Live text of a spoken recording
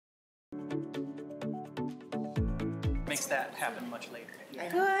Makes that happen much later.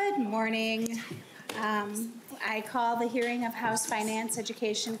 Good morning. I call the hearing of House Finance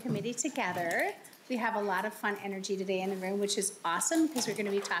Education Committee together. We have a lot of fun energy today in the room, which is awesome because we're going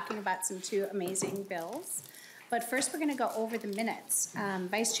to be talking about some two amazing bills. But first, we're going to go over the minutes.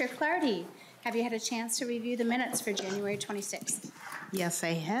 Vice Chair Clardy, have you had a chance to review the minutes for January 26th? Yes,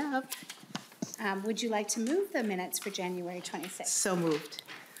 I have. Would you like to move the minutes for January 26th? So moved.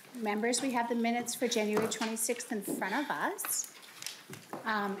 Members, we have the minutes for January 26th in front of us.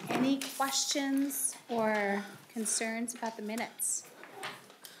 Any questions or concerns about the minutes?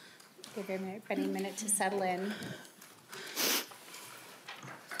 Give everybody a minute to settle in.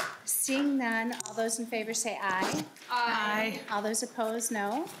 Seeing none, all those in favor say aye. Aye. All those opposed,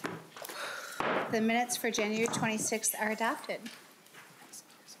 no. The minutes for January 26th are adopted.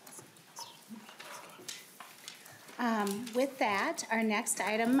 With that, our next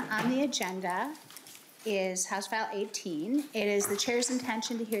item on the agenda is House File 18. It is the chair's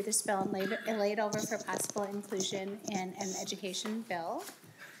intention to hear this bill and lay it over for possible inclusion in an education bill.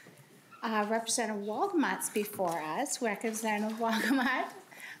 Representative Wolgamott's before us. Representative Wolgamott,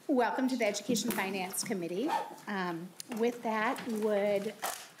 welcome to the Education Finance Committee. With that, would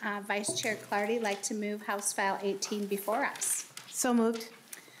Vice Chair Clardy like to move House File 18 before us? So moved.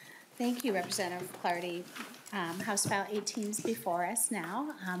 Thank you, Representative Clardy. House File 18 is before us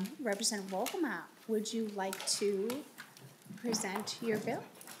now. Representative Wolgamott, would you like to present your bill?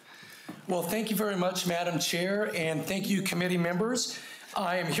 Well, thank you very much, Madam Chair, and thank you, committee members.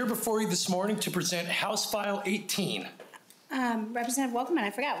 I am here before you this morning to present House File 18. Representative Wolgamott, I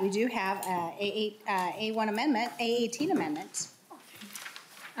forgot, we do have A1 amendment, A18 amendment.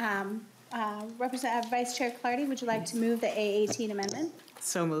 Representative Vice Chair Clardy, would you like to move the A18 amendment?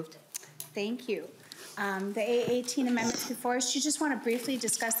 So moved. Thank you. The A18 amendments before us, you just want to briefly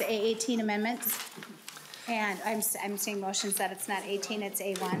discuss the A18 amendments? And I'm seeing motions that it's not 18, it's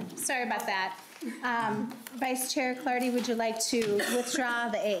A1. Sorry about that. Vice Chair Clardy, would you like to withdraw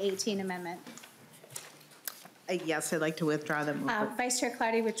the A18 amendment? Yes, I'd like to withdraw the motion. Vice Chair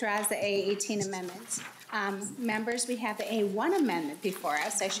Clardy withdraws the A18 amendment. Members, we have the A1 amendment before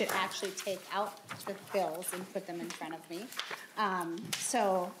us. I should actually take out the bills and put them in front of me.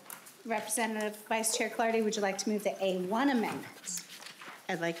 So, Representative Vice Chair Clardy, would you like to move the A1 amendment?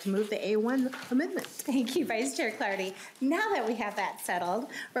 I'd like to move the A1 amendment. Thank you, Vice Chair Clardy. Now that we have that settled,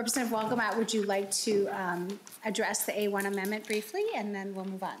 Representative Wolgamott, would you like to address the A1 amendment briefly, and then we'll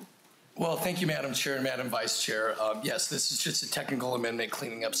move on? Well, thank you, Madam Chair and Madam Vice Chair. Yes, this is just a technical amendment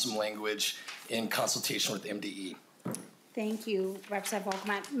cleaning up some language in consultation with MDE. Thank you, Representative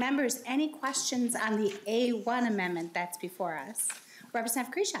Wolgamott. Members, any questions on the A1 amendment that's before us?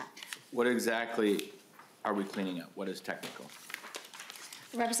 Representative Kresha. What exactly are we cleaning up? What is technical?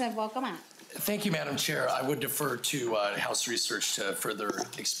 Representative Wolgamott. Thank you, Madam Chair. I would defer to House Research to further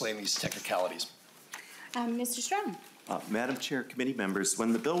explain these technicalities. Mr. Strong. Madam Chair, committee members,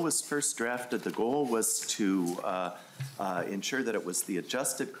 when the bill was first drafted, the goal was to ensure that it was the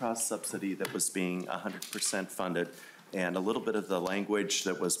adjusted cross-subsidy that was being 100% funded, and a little bit of the language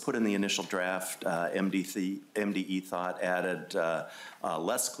that was put in the initial draft, MDE thought added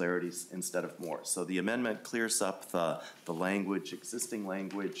less clarity instead of more. So the amendment clears up the language, existing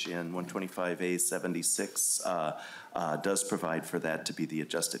language in 125A76 does provide for that to be the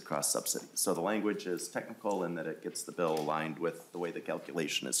adjusted cross-subsidy. So the language is technical in that it gets the bill aligned with the way the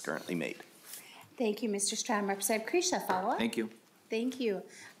calculation is currently made. Thank you, Mr. Strong. Representative Kresha, follow-up? Thank you. Thank you.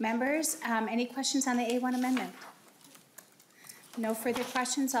 Members, any questions on the A1 amendment? No further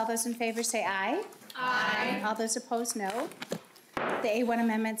questions. All those in favor say aye. Aye. All those opposed, no. The A1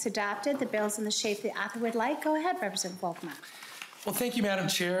 amendment's adopted. The bill's in the shape the author would like. Go ahead, Representative Wolgamott. Well, thank you, Madam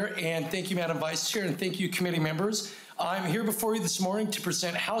Chair, and thank you, Madam Vice Chair, and thank you, committee members. I'm here before you this morning to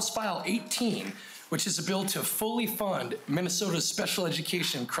present House File 18, which is a bill to fully fund Minnesota's special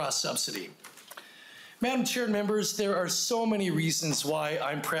education cross-subsidy. Madam Chair and members, there are so many reasons why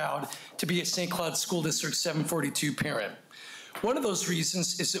I'm proud to be a St. Cloud School District 742 parent. One of those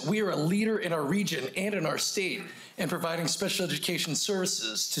reasons is that we are a leader in our region and in our state in providing special education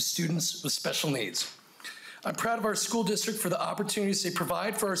services to students with special needs. I'm proud of our school district for the opportunities they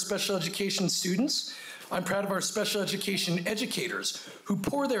provide for our special education students. I'm proud of our special education educators who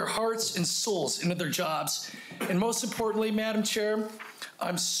pour their hearts and souls into their jobs. And most importantly, Madam Chair,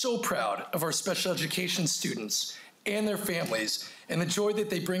 I'm so proud of our special education students and their families and the joy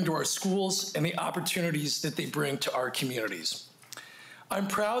that they bring to our schools and the opportunities that they bring to our communities. I'm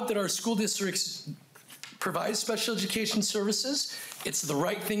proud that our school districts provide special education services. It's the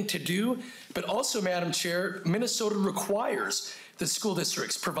right thing to do, but also, Madam Chair, Minnesota requires that school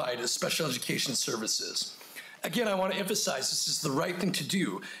districts provide as special education services. Again, I want to emphasize this is the right thing to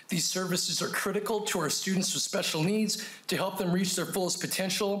do. These services are critical to our students with special needs to help them reach their fullest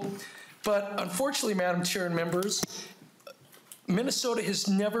potential. But unfortunately, Madam Chair and members, Minnesota has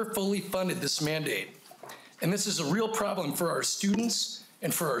never fully funded this mandate. And this is a real problem for our students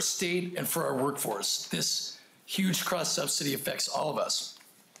and for our state and for our workforce. This huge cross-subsidy affects all of us.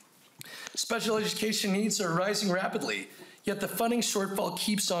 Special education needs are rising rapidly, yet the funding shortfall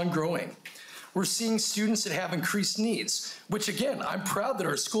keeps on growing. We're seeing students that have increased needs, which again, I'm proud that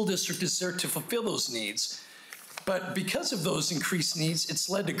our school district is there to fulfill those needs. But because of those increased needs, it's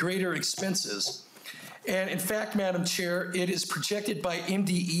led to greater expenses. And in fact, Madam Chair, it is projected by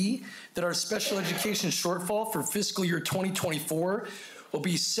MDE that our special education shortfall for fiscal year 2024 will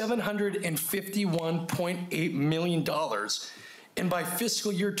be $751.8 million. And by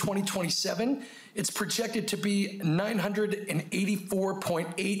fiscal year 2027, it's projected to be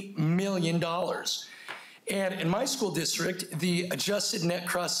 $984.8 million. And in my school district, the adjusted net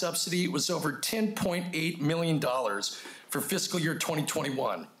cross subsidy was over $10.8 million for fiscal year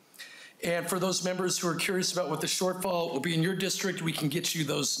 2021. And for those members who are curious about what the shortfall will be in your district, we can get you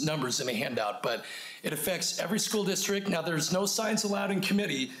those numbers in a handout, but it affects every school district. Now, there's no signs allowed in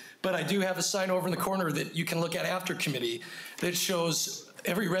committee, but I do have a sign over in the corner that you can look at after committee that shows,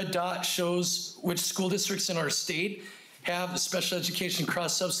 every red dot shows which school districts in our state have the special education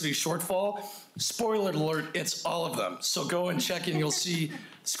cross-subsidy shortfall. Spoiler alert, it's all of them. So go and check and you'll see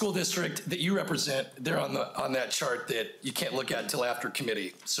school district that you represent there on that chart that you can't look at until after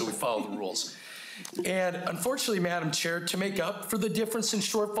committee, so we follow the rules. And unfortunately, Madam Chair, to make up for the difference in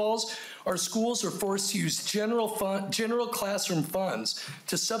shortfalls, our schools are forced to use general classroom funds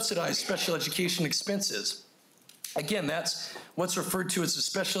to subsidize special education expenses. Again, that's what's referred to as a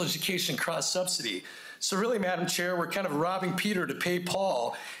special education cross-subsidy. So really, Madam Chair, we're kind of robbing Peter to pay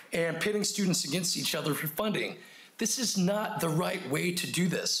Paul and pitting students against each other for funding. This is not the right way to do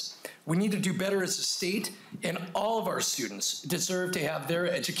this. We need to do better as a state, and all of our students deserve to have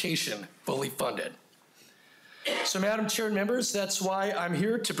their education fully funded. So, Madam Chair and members, that's why I'm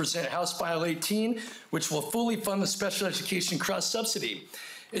here to present House File 18, which will fully fund the special education cross-subsidy.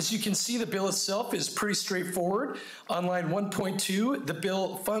 As you can see, the bill itself is pretty straightforward. On line 1.2, the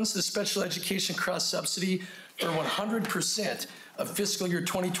bill funds the special education cross-subsidy for 100% of fiscal year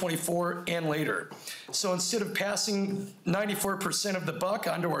 2024 and later. So instead of passing 94% of the buck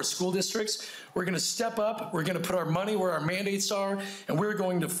onto our school districts, we're going to step up, we're going to put our money where our mandates are, and we're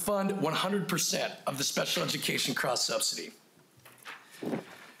going to fund 100% of the special education cross-subsidy.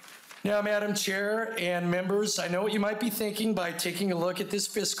 Now, Madam Chair and members, I know what you might be thinking by taking a look at this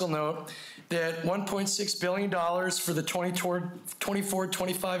fiscal note, that $1.6 billion for the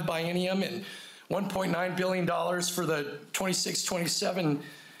 24-25 biennium and $1.9 billion for the 26-27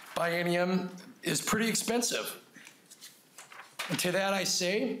 biennium is pretty expensive. And to that I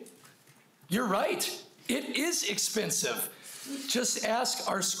say, you're right, it is expensive. Just ask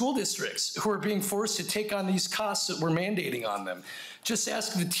our school districts who are being forced to take on these costs that we're mandating on them. Just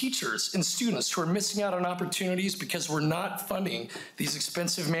ask the teachers and students who are missing out on opportunities because we're not funding these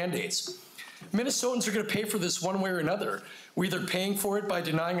expensive mandates. Minnesotans are going to pay for this one way or another. We're either paying for it by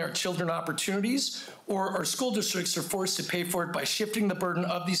denying our children opportunities, or our school districts are forced to pay for it by shifting the burden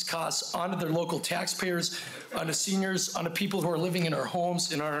of these costs onto their local taxpayers, onto seniors, onto people who are living in our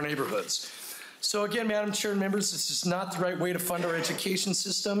homes and our neighborhoods. So again, Madam Chair and members, this is not the right way to fund our education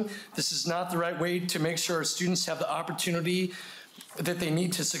system. This is not the right way to make sure our students have the opportunity that they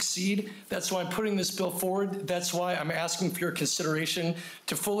need to succeed. That's why I'm putting this bill forward. That's why I'm asking for your consideration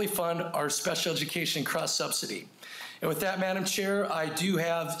to fully fund our special education cross-subsidy. And with that, Madam Chair, I do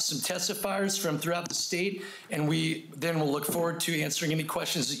have some testifiers from throughout the state, and we then will look forward to answering any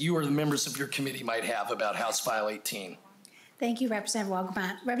questions that you or the members of your committee might have about House File 18. Thank you, Representative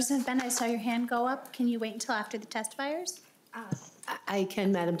Wolgamott. Representative Bennett, I saw your hand go up. Can you wait until after the testifiers? I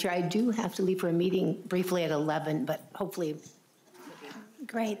can, Madam Chair. I do have to leave for a meeting briefly at 11, but hopefully.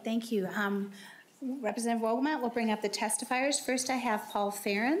 Great, thank you. Representative Wolgamott will bring up the testifiers. First, I have Paul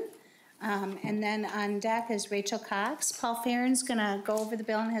Farron, and then on deck is Rachel Cox. Paul Farron's going to go over the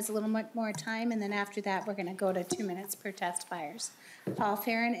bill and has a little bit more time, and then after that, we're going to go to 2 minutes per testifiers. Paul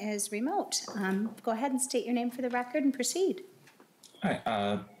Farron is remote. Go ahead and state your name for the record and proceed.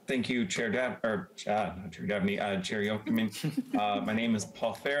 Hi, thank you, Chair Dabney, Chair Yoakum. My name is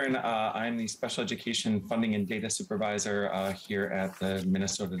Paul Farron. I'm the Special Education Funding and Data Supervisor here at the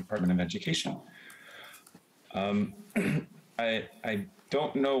Minnesota Department of Education. I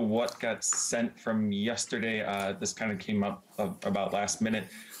don't know what got sent from yesterday. This kind of came up about last minute.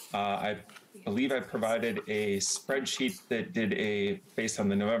 I believe I provided a spreadsheet that did based on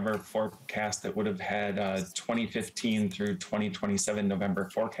the November forecast that would have had 2015 through 2027 November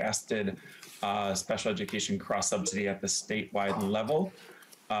forecasted special education cross subsidy at the statewide level.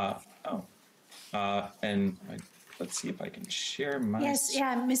 Let's see if I can share my. Yes,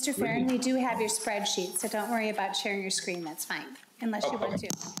 yeah, Mr. Farron, we do have your spreadsheet, so don't worry about sharing your screen, that's fine, unless you want to.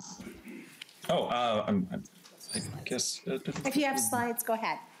 I guess. If you have slides, go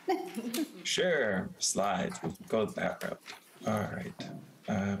ahead. Sure, slides, we'll go that route. All right,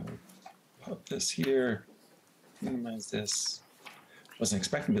 we'll pop this here, minimize this. Wasn't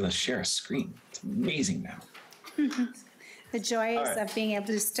expecting to be able to share a screen. It's amazing now. The joys of being able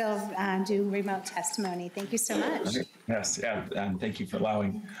to still do remote testimony. Thank you so much. Yes, yeah, and thank you for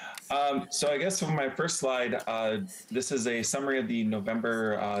allowing. So I guess for my first slide, this is a summary of the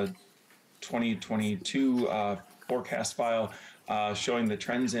November 2022 forecast file showing the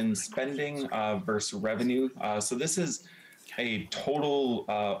trends in spending versus revenue. So this is a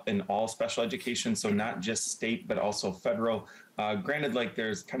total in all special education, so not just state, but also federal. Granted, like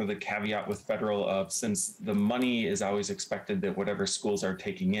there's kind of the caveat with federal of since the money is always expected that whatever schools are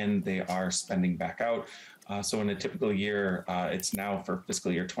taking in, they are spending back out. So in a typical year, it's now for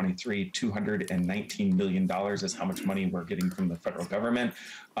fiscal year 23, $219 million is how much money we're getting from the federal government.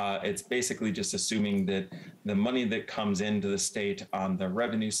 It's basically just assuming that the money that comes into the state on the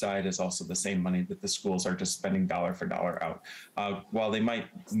revenue side is also the same money that the schools are just spending dollar for dollar out. While they might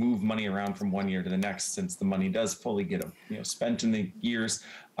move money around from one year to the next, since the money does fully get spent in the years,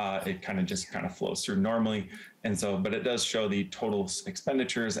 it kind of flows through normally. And so, but it does show the total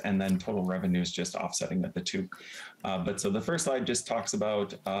expenditures and then total revenues just offsetting the two. But so the first slide just talks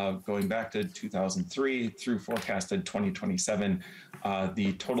about going back to 2003 through forecasted 2027,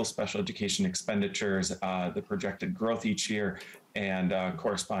 the total special education expenditures, the projected growth each year, and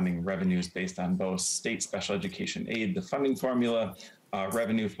corresponding revenues based on both state special education aid, the funding formula,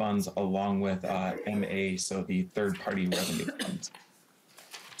 revenue funds, along with MA, so the third-party revenue funds.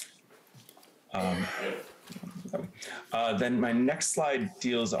 Then my next slide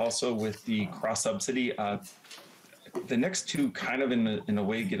deals also with the cross subsidy. The next two kind of in a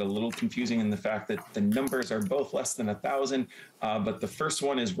way get a little confusing in the fact that the numbers are both less than 1,000, but the first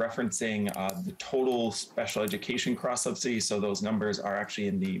one is referencing the total special education cross subsidy. So those numbers are actually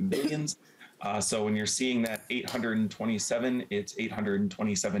in the millions. So when you're seeing that 827, it's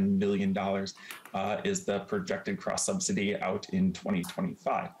 $827 million is the projected cross subsidy out in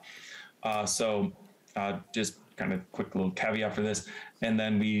 2025. Just kind of quick little caveat for this. And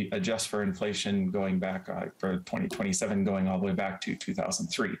then we adjust for inflation going back for 2027, going all the way back to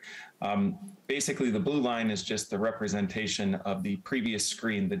 2003. Basically, the blue line is just the representation of the previous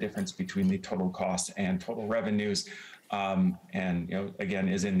screen, the difference between the total cost and total revenues. And, again,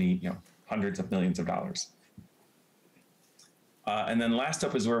 is in the, hundreds of millions of dollars. And then last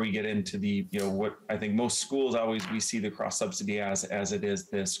up is where we get into the, what I think most schools always, we see the cross subsidy as it is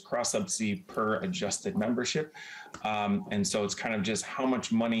this cross subsidy per adjusted membership. And so it's kind of just how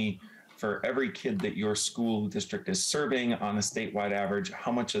much money for every kid that your school district is serving on a statewide average,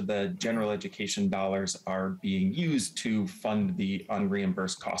 how much of the general education dollars are being used to fund the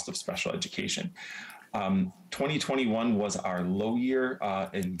unreimbursed cost of special education. 2021 was our low year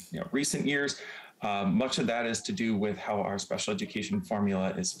in recent years. Much of that is to do with how our special education formula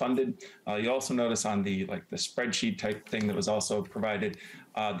is funded. You also notice on the spreadsheet type thing that was also provided,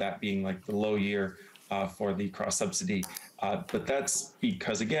 that being like the low year for the cross subsidy. But that's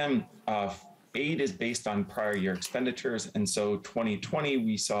because, again, aid is based on prior year expenditures. And so 2020,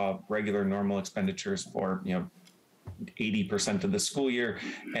 we saw regular normal expenditures for, 80% of the school year.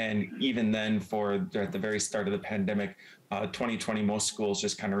 And even then at the very start of the pandemic, 2020, most schools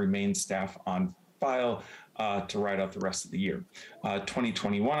just kind of remained staff on file to ride out the rest of the year.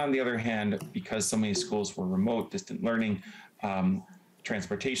 2021, on the other hand, because so many schools were remote, distant learning,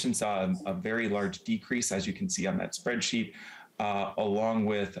 transportation saw a very large decrease, as you can see on that spreadsheet, along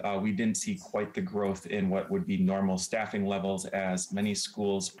with we didn't see quite the growth in what would be normal staffing levels, as many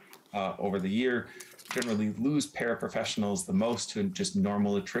schools over the year generally lose paraprofessionals the most to just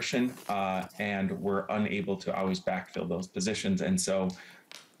normal attrition, and we're unable to always backfill those positions. And so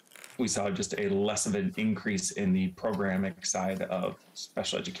we saw just a less of an increase in the programmatic side of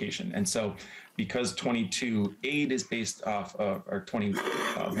special education. And so because 22 aid is based off of, or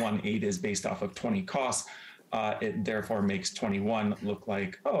 21 aid is based off of 20 costs, it therefore makes 21 look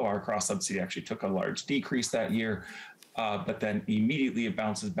like, oh, our cross subsidy actually took a large decrease that year. but then immediately it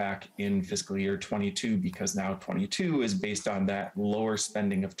bounces back in fiscal year 22 because now 22 is based on that lower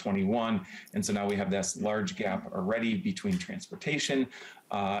spending of 21. And so now we have this large gap already between transportation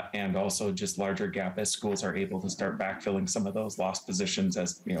and also just larger gap as schools are able to start backfilling some of those lost positions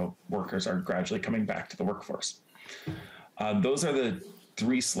as workers are gradually coming back to the workforce. Those are the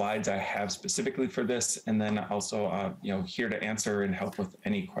 3 slides I have specifically for this, and then also here to answer and help with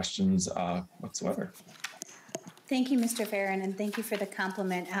any questions whatsoever. Thank you, Mr. Farron, and thank you for the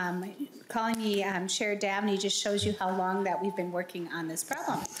compliment. Calling me Chair Dabney just shows you how long that we've been working on this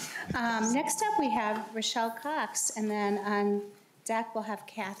problem. Next up, we have Rochelle Cox, and then on deck, we'll have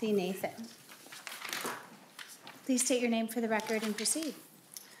Kathy Nathan. Please state your name for the record and proceed.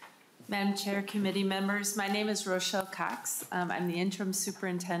 Madam Chair, committee members, my name is Rochelle Cox. I'm the interim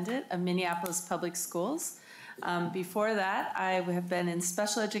superintendent of Minneapolis Public Schools. Before that, I have been in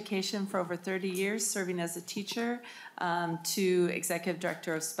special education for over 30 years, serving as a teacher to executive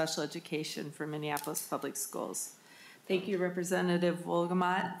director of special education for Minneapolis Public Schools. Thank you, Representative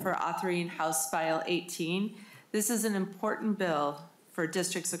Wolgamott, for authoring House File 18. This is an important bill for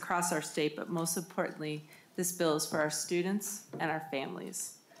districts across our state, but most importantly, this bill is for our students and our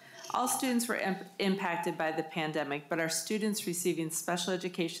families. All students were impacted by the pandemic, but our students receiving special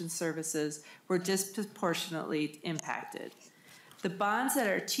education services were disproportionately impacted. The bonds that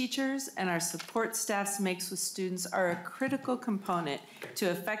our teachers and our support staffs makes with students are a critical component to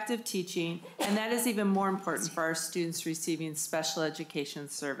effective teaching, and that is even more important for our students receiving special education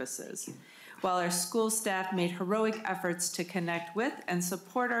services. While our school staff made heroic efforts to connect with and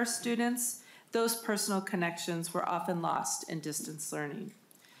support our students, those personal connections were often lost in distance learning.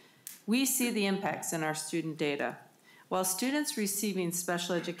 We see the impacts in our student data. While students receiving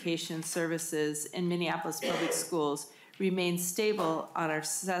special education services in Minneapolis Public Schools remain stable on our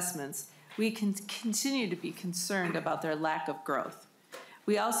assessments, we can continue to be concerned about their lack of growth.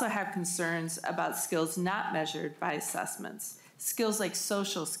 We also have concerns about skills not measured by assessments, skills like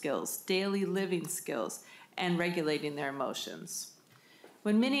social skills, daily living skills, and regulating their emotions.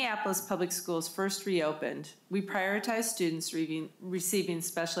 When Minneapolis Public Schools first reopened, we prioritized students receiving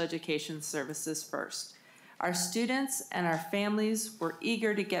special education services first. Our students and our families were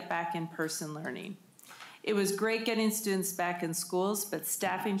eager to get back in-person learning. It was great getting students back in schools, but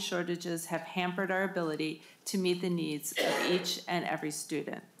staffing shortages have hampered our ability to meet the needs of each and every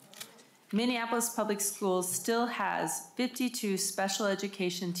student. Minneapolis Public Schools still has 52 special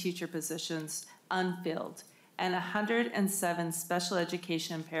education teacher positions unfilled, and 107 special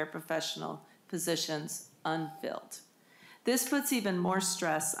education paraprofessional positions unfilled. This puts even more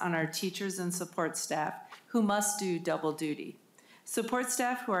stress on our teachers and support staff who must do double duty. Support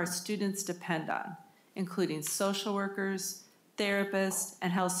staff who our students depend on, including social workers, therapists,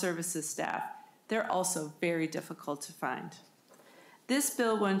 and health services staff. They're also very difficult to find. This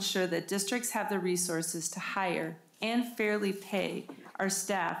bill will ensure that districts have the resources to hire and fairly pay our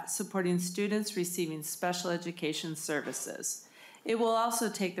staff supporting students receiving special education services. It will also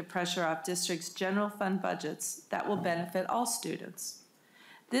take the pressure off districts' general fund budgets that will benefit all students.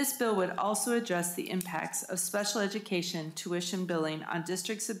 This bill would also address the impacts of special education tuition billing on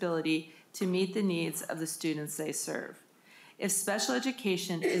districts' ability to meet the needs of the students they serve. If special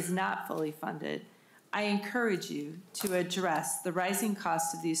education is not fully funded, I encourage you to address the rising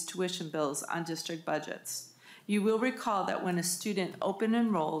cost of these tuition bills on district budgets. You will recall that when a student open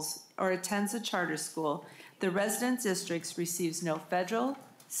enrolls or attends a charter school, the resident districts receives no federal,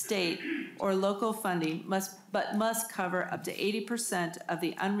 state, or local funding, but must cover up to 80% of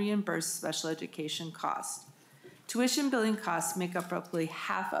the unreimbursed special education cost. Tuition billing costs make up roughly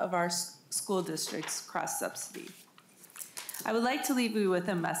half of our school district's cross-subsidy. I would like to leave you with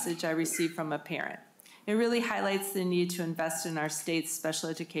a message I received from a parent. It really highlights the need to invest in our state's special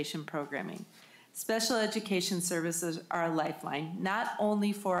education programming. Special education services are a lifeline, not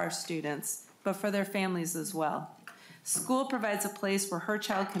only for our students, but for their families as well. School provides a place where her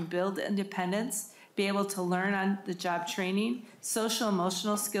child can build independence, be able to learn on the job training, social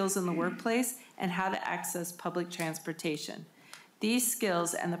emotional skills in the workplace, and how to access public transportation. These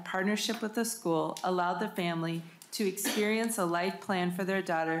skills and the partnership with the school allowed the family to experience a life plan for their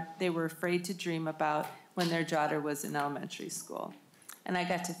daughter they were afraid to dream about when their daughter was in elementary school. And I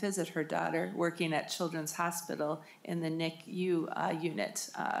got to visit her daughter working at Children's Hospital in the NICU unit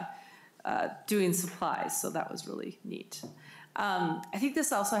doing supplies, so that was really neat. I think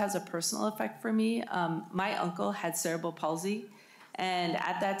this also has a personal effect for me. My uncle had cerebral palsy, and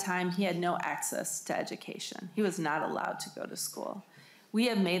at that time he had no access to education. He was not allowed to go to school. We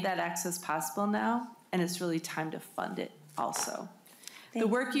have made that access possible now, and it's really time to fund it also. The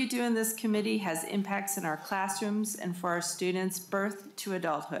work you do in this committee has impacts in our classrooms and for our students' birth to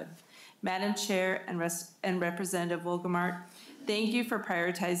adulthood. Madam Chair and Representative Wolgamott, thank you for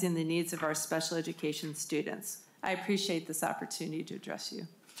prioritizing the needs of our special education students. I appreciate this opportunity to address you.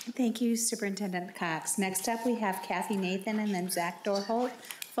 Thank you, Superintendent Cox. Next up, we have Kathy Nathan and then Zach Dorholt.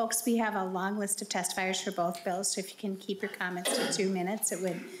 Folks, we have a long list of testifiers for both bills, so if you can keep your comments to 2 minutes, it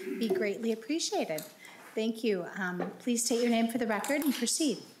would be greatly appreciated. Thank you. Please state your name for the record and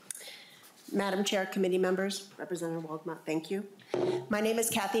proceed. Madam Chair, committee members, Representative Wolgamott, thank you. My name is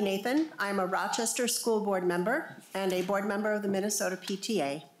Kathy Nathan. I'm a Rochester School Board member and a board member of the Minnesota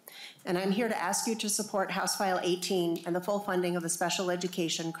PTA. And I'm here to ask you to support House File 18 and the full funding of the special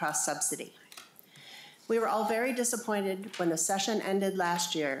education cross-subsidy. We were all very disappointed when the session ended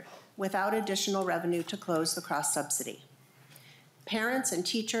last year without additional revenue to close the cross-subsidy. Parents and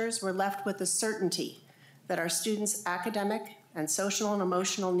teachers were left with the certainty that our students' academic and social and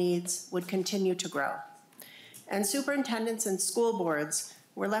emotional needs would continue to grow. And superintendents and school boards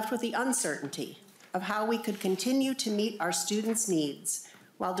were left with the uncertainty of how we could continue to meet our students' needs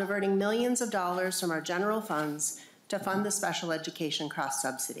while diverting millions of dollars from our general funds to fund the special education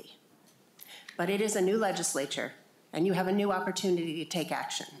cross-subsidy. But it is a new legislature, and you have a new opportunity to take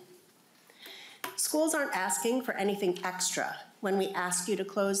action. Schools aren't asking for anything extra when we ask you to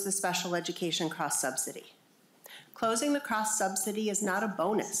close the special education cross-subsidy. Closing the cross-subsidy is not a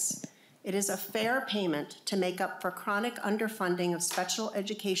bonus. It is a fair payment to make up for chronic underfunding of special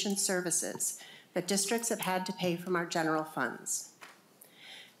education services that districts have had to pay from our general funds.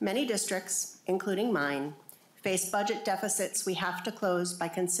 Many districts, including mine, face budget deficits we have to close by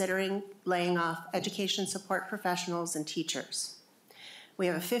considering laying off education support professionals and teachers. We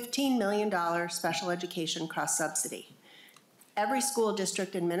have a $15 million special education cross-subsidy. Every school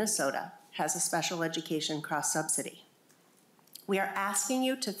district in Minnesota has a special education cross-subsidy. We are asking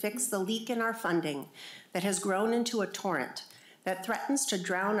you to fix the leak in our funding that has grown into a torrent that threatens to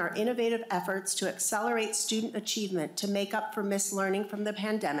drown our innovative efforts to accelerate student achievement to make up for missed learning from the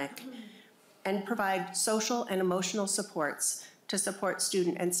pandemic and provide social and emotional supports to support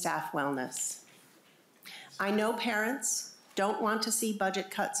student and staff wellness. I know parents don't want to see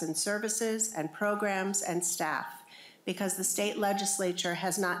budget cuts in services and programs and staff because the state legislature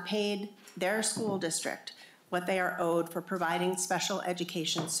has not paid their school district what they are owed for providing special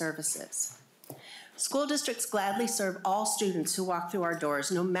education services. School districts gladly serve all students who walk through our doors,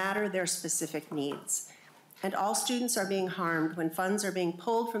 no matter their specific needs. And all students are being harmed when funds are being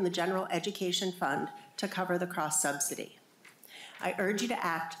pulled from the General Education Fund to cover the cross-subsidy. I urge you to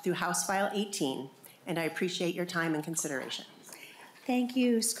act through House File 18, and I appreciate your time and consideration. Thank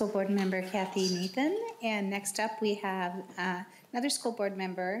you, School Board Member Kathy Nathan. And next up, we have another school board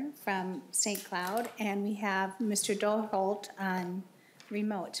member from St. Cloud, and we have Mr. Dorholt on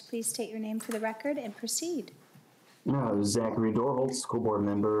remote. Please state your name for the record and proceed. Zachary Dorholt, school board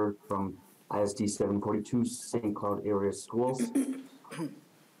member from ISD 742 St. Cloud area schools.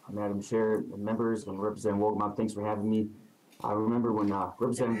 Madam Chair, and members, and Representative Wolgamott, thanks for having me. I remember when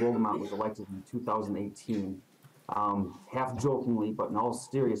Representative Wolgamott was elected in 2018, half jokingly, but in all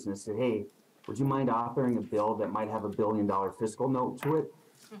seriousness, said, hey, would you mind authoring a bill that might have $1 billion fiscal note to it?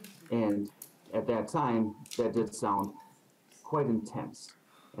 And at that time, that did sound quite intense.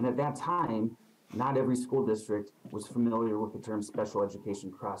 And at that time, not every school district was familiar with the term special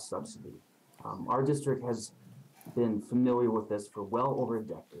education cross-subsidy. Our district has been familiar with this for well over a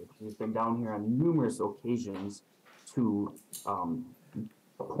decade. We've been down here on numerous occasions to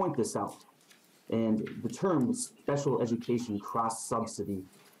point this out. And the term special education cross-subsidy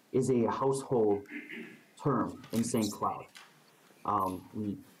is a household term in St. Cloud.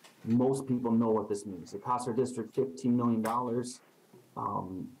 Most people know what this means. It costs our district $15 million,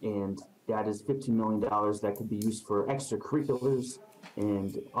 and that is $15 million that could be used for extracurriculars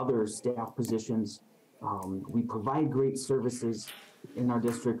and other staff positions. We provide great services in our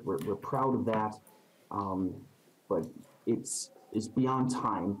district. We're proud of that, but it's beyond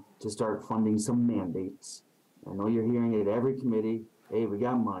time to start funding some mandates. I know you're hearing it at every committee. Hey, we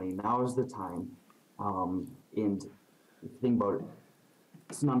got money. Now is the time. And think about it.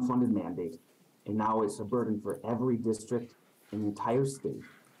 It's an unfunded mandate, and now it's a burden for every district in the entire state,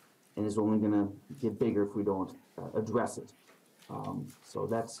 and it's only going to get bigger if we don't address it. So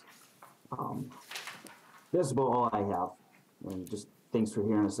that's about all I have, and just thanks for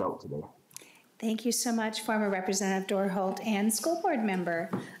hearing us out today. Thank you so much, former Representative Dorholt and school board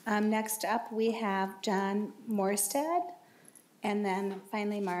member. Next up, we have John Morstad, and then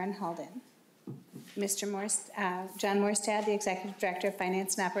finally Maren Halden. Mr. John Morstad, the Executive Director of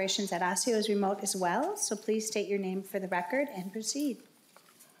Finance and Operations at OSSEO, is remote as well, so please state your name for the record and proceed.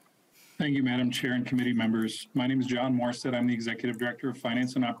 Thank you, Madam Chair and committee members. My name is John Morstead. I'm the Executive Director of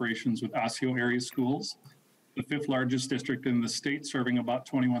Finance and Operations with Osseo Area Schools, the 5th largest district in the state, serving about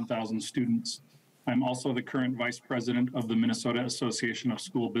 21,000 students. I'm also the current Vice President of the Minnesota Association of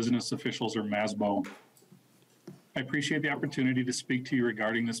School Business Officials, or MASBO. I appreciate the opportunity to speak to you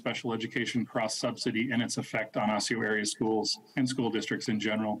regarding the special education cross-subsidy and its effect on Osseo area schools and school districts in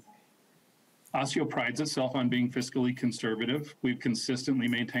general. Osseo prides itself on being fiscally conservative. We've consistently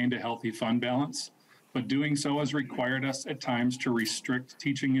maintained a healthy fund balance, but doing so has required us at times to restrict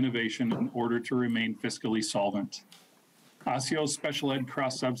teaching innovation in order to remain fiscally solvent. Osseo's special ed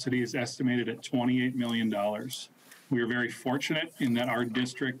cross-subsidy is estimated at $28 million. We are very fortunate in that our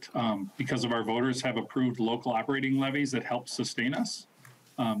district, because of our voters, have approved local operating levies that help sustain us.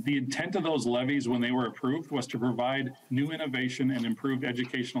 The intent of those levies when they were approved was to provide new innovation and improved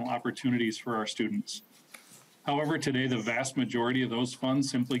educational opportunities for our students. However, today, the vast majority of those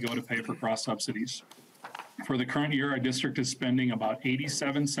funds simply go to pay for cross subsidies. For the current year, our district is spending about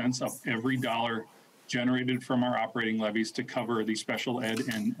 87 cents of every dollar generated from our operating levies to cover the special ed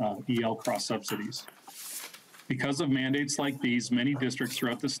and EL cross subsidies. Because of mandates like these, many districts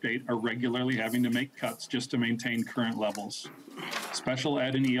throughout the state are regularly having to make cuts just to maintain current levels. Special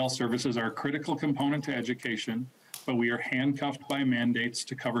ed and EL services are a critical component to education, but we are handcuffed by mandates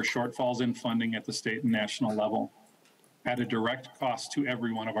to cover shortfalls in funding at the state and national level at a direct cost to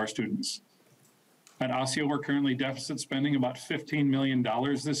every one of our students. At Osseo, we're currently deficit spending about $15 million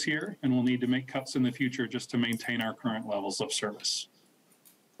this year, and we'll need to make cuts in the future just to maintain our current levels of service.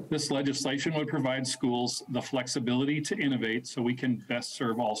 This legislation would provide schools the flexibility to innovate so we can best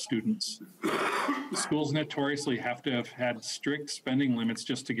serve all students. Schools notoriously have to have had strict spending limits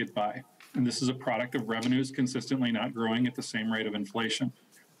just to get by, and this is a product of revenues consistently not growing at the same rate of inflation.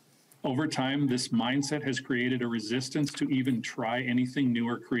 Over time, this mindset has created a resistance to even try anything new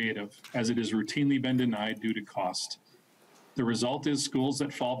or creative, as it has routinely been denied due to cost. The result is schools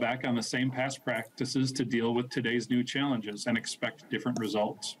that fall back on the same past practices to deal with today's new challenges and expect different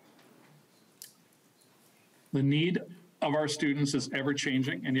results. The need of our students is ever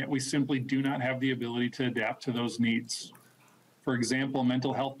changing, and yet we simply do not have the ability to adapt to those needs. For example,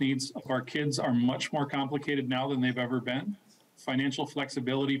 mental health needs of our kids are much more complicated now than they've ever been. Financial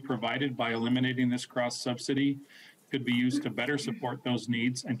flexibility provided by eliminating this cross subsidy could be used to better support those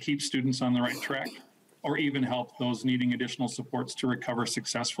needs and keep students on the right track, or even help those needing additional supports to recover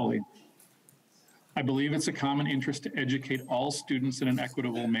successfully. I believe it's a common interest to educate all students in an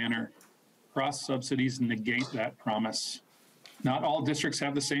equitable manner. Cross subsidies negate that promise. Not all districts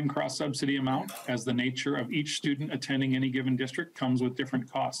have the same cross subsidy amount, as the nature of each student attending any given district comes with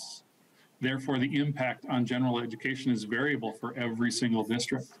different costs. Therefore, the impact on general education is variable for every single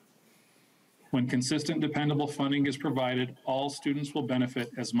district. When consistent, dependable funding is provided, all students will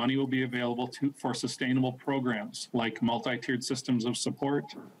benefit, as money will be available for sustainable programs like multi-tiered systems of support,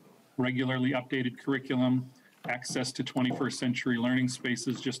 regularly updated curriculum, access to 21st century learning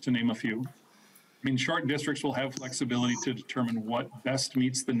spaces, just to name a few. In short, districts will have flexibility to determine what best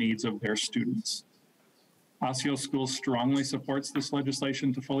meets the needs of their students. Osseo Schools strongly supports this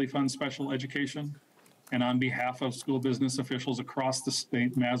legislation to fully fund special education. And on behalf of school business officials across the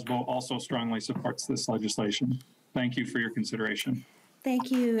state, MASBO also strongly supports this legislation. Thank you for your consideration.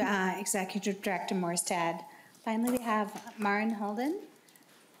 Thank you, Executive Director Morstad. Finally, we have Maren Holden.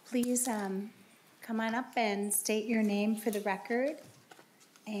 Please come on up and state your name for the record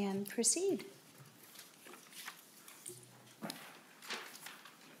and proceed.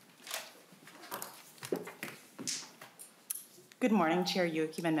 Good morning, Chair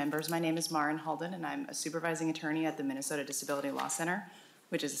Joachim and members. My name is Maren Holden, and I'm a supervising attorney at the Minnesota Disability Law Center,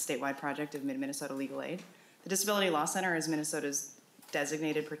 which is a statewide project of Mid-Minnesota Legal Aid. The Disability Law Center is Minnesota's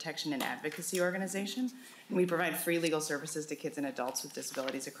designated protection and advocacy organization, and we provide free legal services to kids and adults with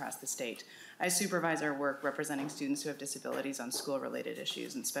disabilities across the state. I supervise our work representing students who have disabilities on school-related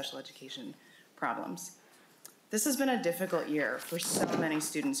issues and special education problems. This has been a difficult year for so many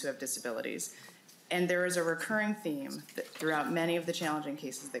students who have disabilities. And there is a recurring theme throughout many of the challenging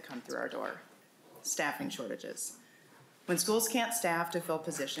cases that come through our door: staffing shortages. When schools can't staff to fill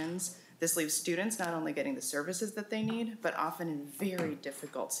positions, this leaves students not only getting the services that they need, but often in very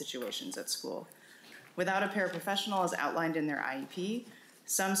difficult situations at school. Without a paraprofessional as outlined in their IEP,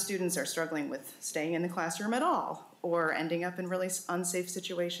 some students are struggling with staying in the classroom at all, or ending up in really unsafe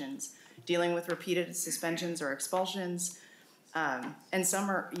situations, dealing with repeated suspensions or expulsions, and some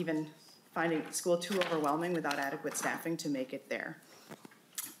are even finding school too overwhelming without adequate staffing to make it there.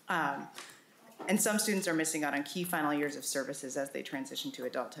 And some students are missing out on key final years of services as they transition to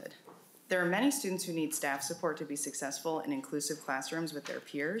adulthood. There are many students who need staff support to be successful in inclusive classrooms with their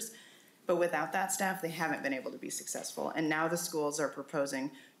peers, But without that staff, they haven't been able to be successful. And now the schools are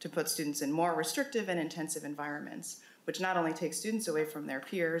proposing to put students in more restrictive and intensive environments, which not only takes students away from their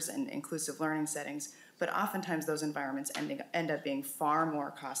peers and inclusive learning settings, but oftentimes those environments end up being far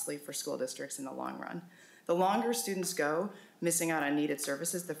more costly for school districts in the long run. The longer students go missing out on needed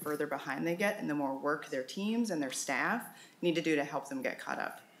services, the further behind they get and the more work their teams and their staff need to do to help them get caught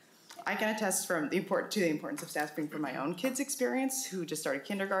up. I can attest to the importance of staffing from my own kid's experience, who just started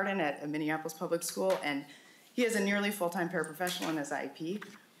kindergarten at a Minneapolis public school, and he has a nearly full-time paraprofessional in his IEP,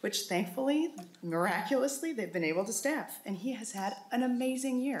 which thankfully, miraculously, they've been able to staff. And he has had an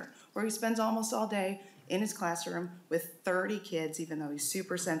amazing year where he spends almost all day in his classroom with 30 kids, even though he's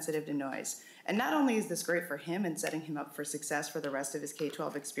super sensitive to noise. And not only is this great for him and setting him up for success for the rest of his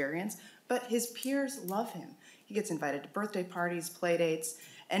K-12 experience, but his peers love him. He gets invited to birthday parties, play dates,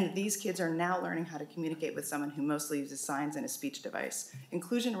 and these kids are now learning how to communicate with someone who mostly uses signs and a speech device.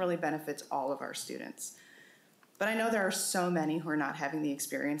 Inclusion really benefits all of our students. But I know there are so many who are not having the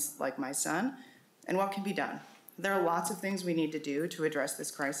experience like my son, and what can be done? There are lots of things we need to do to address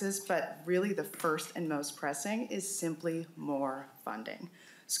this crisis, but really the first and most pressing is simply more funding.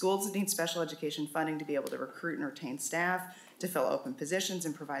 Schools need special education funding to be able to recruit and retain staff, to fill open positions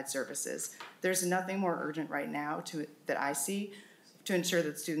and provide services. There's nothing more urgent right now that I see to ensure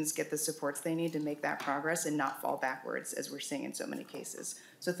that students get the supports they need to make that progress and not fall backwards, as we're seeing in so many cases.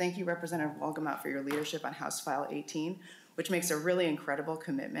 So thank you, Representative Wolgamott, for your leadership on House File 18, which makes a really incredible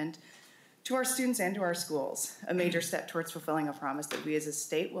commitment to our students and to our schools, a major step towards fulfilling a promise that we as a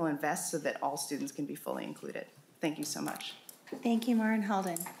state will invest so that all students can be fully included. Thank you so much. Thank you, Maureen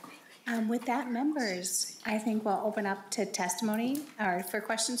Holden. With that, members, I think we'll open up to testimony or for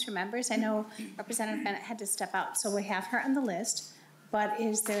questions from members. I know Representative Bennett had to step out, so we have her on the list. But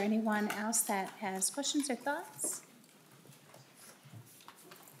is there anyone else that has questions or thoughts?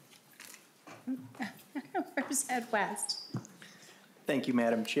 Representative West. Thank you,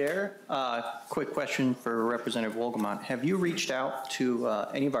 Madam Chair. Quick question for Representative Wolgamott. Have you reached out to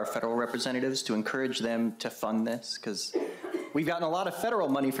any of our federal representatives to encourage them to fund this? Because we've gotten a lot of federal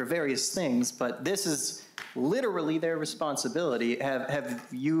money for various things, but this is literally their responsibility. Have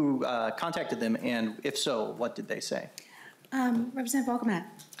you contacted them, and if so, what did they say? Representative Wolgamott.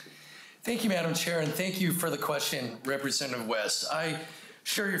 Thank you, Madam Chair, and thank you for the question, Representative West. I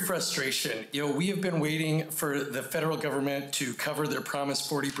share your frustration. You know, we have been waiting for the federal government to cover their promised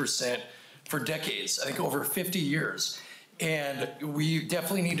 40% for decades, I think over 50 years. And we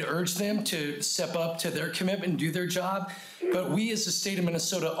definitely need to urge them to step up to their commitment and do their job. But we as the state of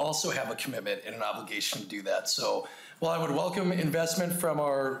Minnesota also have a commitment and an obligation to do that. So while I would welcome investment from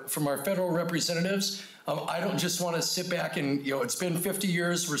our federal representatives, I don't just want to sit back and, you know, it's been 50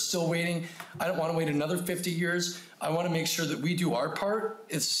 years, we're still waiting. I don't want to wait another 50 years. I want to make sure that we do our part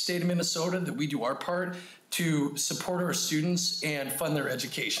as the state of Minnesota, that we do our part to support our students and fund their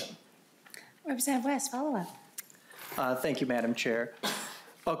education. Representative West, follow up. Thank you, Madam Chair.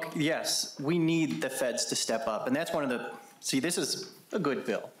 Okay, yes, we need the feds to step up, and that's one of the, see, this is a good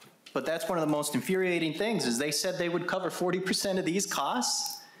bill, but that's one of the most infuriating things is they said they would cover 40% of these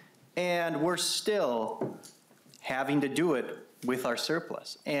costs, and we're still having to do it with our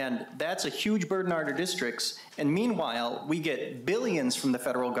surplus. And that's a huge burden on our districts. And meanwhile, we get billions from the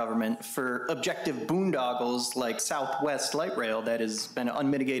federal government for objective boondoggles like Southwest Light Rail that has been an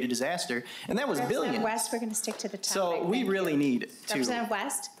unmitigated disaster. And that was billions. Representative West, we're going to stick to the topic. So we really need to Representative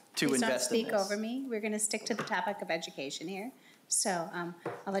West, please don't invest in speak this. over me. We're going to stick to the topic of education here. So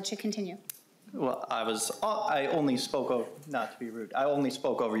I'll let you continue. Well, I only spoke over, not to be rude, I only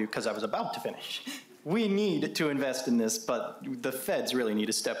spoke over you because I was about to finish. We need to invest in this, but the feds really need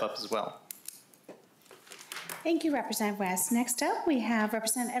to step up as well. Thank you, Representative West. Next up, we have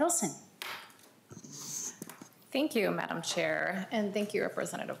Representative Edelson. Thank you, Madam Chair, and thank you,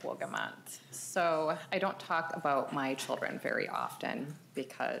 Representative Wolgamott. So I don't talk about my children very often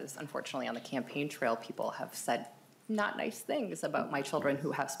because, unfortunately, on the campaign trail, people have said not nice things about my children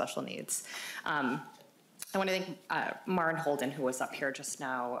who have special needs. I want to thank Maureen Holden, who was up here just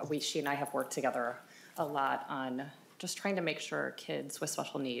now. She and I have worked together a lot on just trying to make sure kids with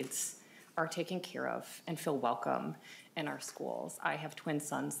special needs are taken care of and feel welcome in our schools. I have twin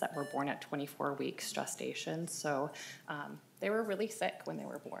sons that were born at 24 weeks gestation, so they were really sick when they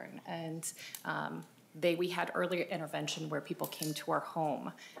were born. And we had early intervention where people came to our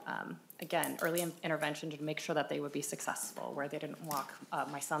home. Again, early intervention to make sure that they would be successful, where they didn't walk.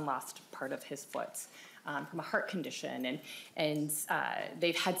 My son lost part of his foot from a heart condition, and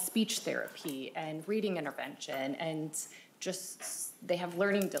they've had speech therapy and reading intervention, and just they have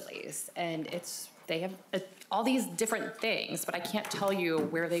learning delays, and it's they have all these different things, but I can't tell you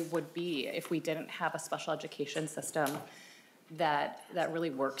where they would be if we didn't have a special education system that really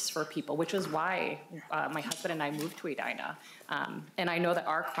works for people, which is why my husband and I moved to Edina. And I know that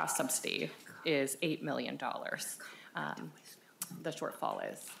our cross subsidy is $8 million. The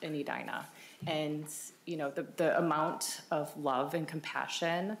shortfall is in Edina. And, you know, the amount of love and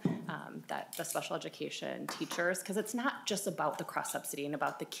compassion that the special education teachers, because it's not just about the cross subsidy and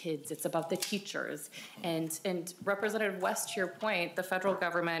about the kids, it's about the teachers. And Representative West, to your point, the federal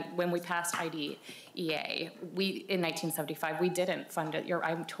government, when we passed IDEA, in 1975, we didn't fund it.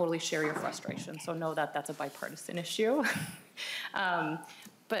 I totally share your frustration, so know that that's a bipartisan issue.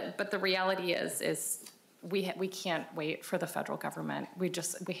 But the reality is we can't wait for the federal government. We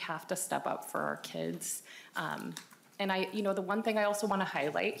have to step up for our kids. And the one thing I also want to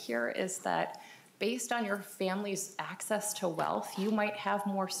highlight here is that based on your family's access to wealth, you might have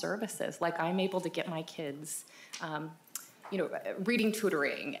more services. Like I'm able to get my kids, reading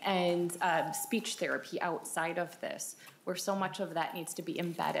tutoring and speech therapy outside of this, where so much of that needs to be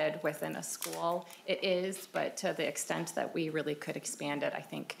embedded within a school. It is, but to the extent that we really could expand it, I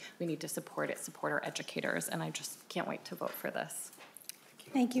think we need to support our educators, and I just can't wait to vote for this.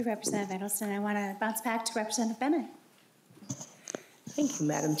 Thank you, Representative Edelson. I want to bounce back to Representative Bennett. Thank you,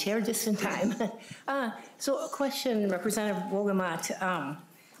 Madam Chair, just in time. So a question, Representative Wolgamott,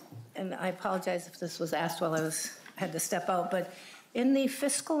 and I apologize if this was asked while I had to step out, but in the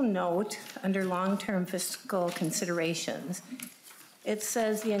fiscal note under long-term fiscal considerations, it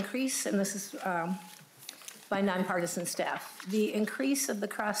says the increase, and this is by nonpartisan staff, the increase of the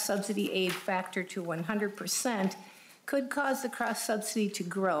cross-subsidy aid factor to 100% could cause the cross-subsidy to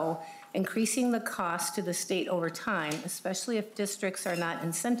grow, increasing the cost to the state over time, especially if districts are not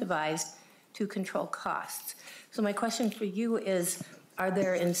incentivized to control costs. So my question for you is, are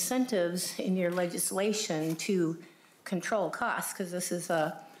there incentives in your legislation to control costs? Because this is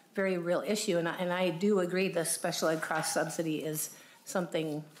a very real issue, and I do agree the special ed cross subsidy is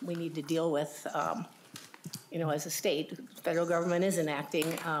something we need to deal with, as a state. The federal government is enacting.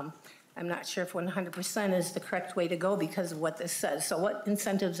 I'm not sure if 100% is the correct way to go because of what this says. So what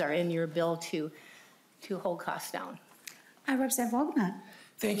incentives are in your bill to hold costs down? Representative Wolgamott.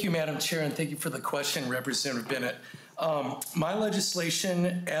 Thank you, Madam Chair, and thank you for the question, Representative Bennett. My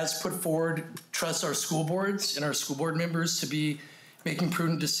legislation, as put forward, trusts our school boards and our school board members to be making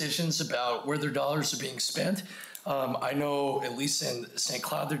prudent decisions about where their dollars are being spent. I know, at least in St.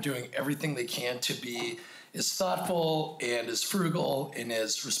 Cloud, they're doing everything they can to be as thoughtful and as frugal and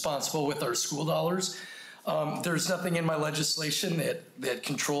as responsible with our school dollars. There's nothing in my legislation that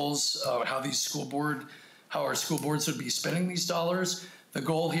controls how our school boards would be spending these dollars. The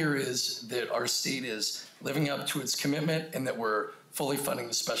goal here is that our state is living up to its commitment and that we're fully funding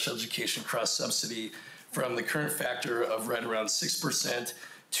the special education cross subsidy from the current factor of right around 6%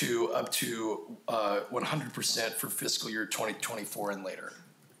 to up to 100% for fiscal year 2024 and later.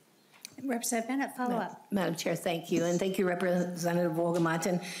 Representative Bennett, follow up. Madam Chair, thank you. And thank you, Representative Wolgamott.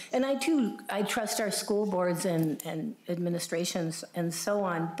 And I trust our school boards and administrations and so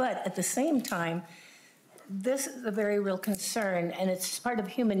on. But at the same time, this is a very real concern, and it's part of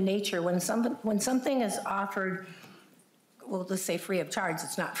human nature. When something is offered, we'll just say free of charge,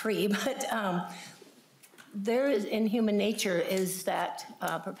 it's not free, but there is, in human nature, is that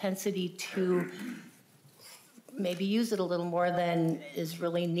propensity to maybe use it a little more than is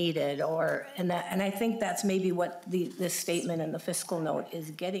really needed, and I think that's maybe what this statement in the fiscal note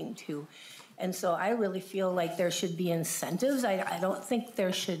is getting to. And so I really feel like there should be incentives. I don't think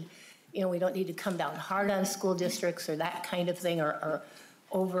there should, we don't need to come down hard on school districts or that kind of thing, or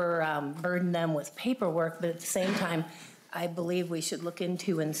overburden them with paperwork, but at the same time, I believe we should look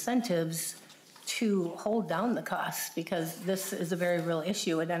into incentives to hold down the costs, because this is a very real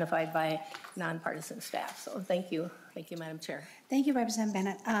issue identified by nonpartisan staff. So thank you. Thank you, Madam Chair. Thank you, Representative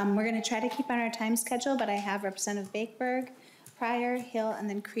Bennett. We're going to try to keep on our time schedule, but I have Representative Bakeberg, Pryor, Hill, and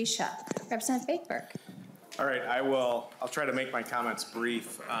then Kresha. Representative Bakeberg. All right, I'll try to make my comments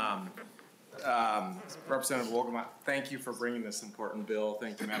brief. Representative Wolgamott, thank you for bringing this important bill.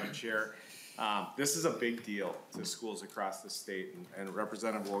 Thank you, Madam Chair. This is a big deal to schools across the state, and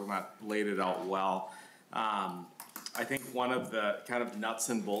Representative Wolgamott laid it out well. I think one of the kind of nuts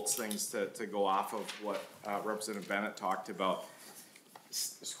and bolts things to go off of what Representative Bennett talked about,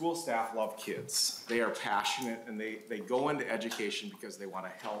 school staff love kids. They are passionate, and they go into education because they want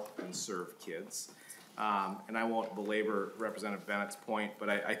to help and serve kids. And I won't belabor Representative Bennett's point, but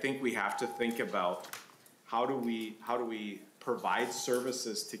I think we have to think about how do we provide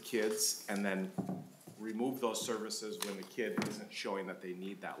services to kids and then remove those services when the kid isn't showing that they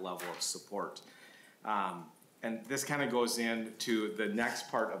need that level of support. And this kind of goes into the next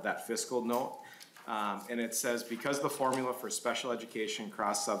part of that fiscal note. And it says, because the formula for special education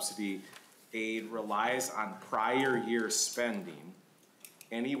cross-subsidy aid relies on prior year spending,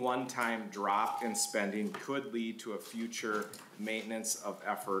 any one-time drop in spending could lead to a future maintenance of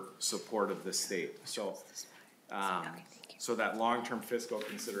effort support of the state. So, so that long-term fiscal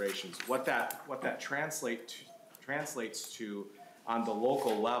considerations, what that translates to on the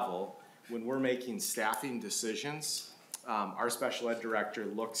local level, when we're making staffing decisions, our special ed director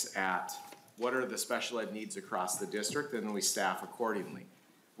looks at what are the special ed needs across the district, and then we staff accordingly.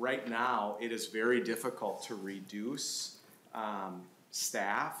 Right now, it is very difficult to reduce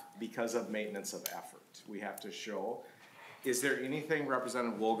staff because of maintenance of effort. We have to show, is there anything,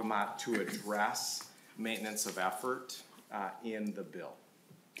 Representative Wolgamott, to address maintenance of effort in the bill?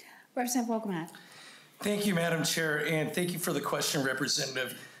 Representative Wolgamott. Thank you, Madam Chair, and thank you for the question,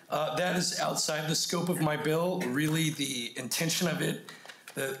 Representative. That is outside the scope of my bill. Really, the intention of it,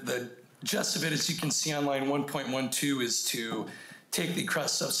 the gist of it, as you can see on line 1.12, is to take the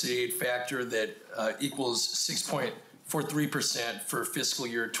cross-subsidy aid factor that equals 6.43% for fiscal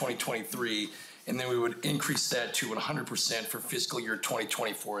year 2023, and then we would increase that to 100% for fiscal year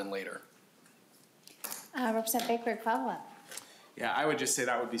 2024 and later. Representative Baker, follow-up. Yeah, I would just say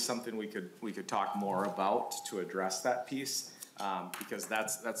that would be something we could talk more about to address that piece, because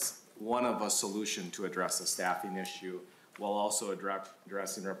that's one of a solution to address the staffing issue, while also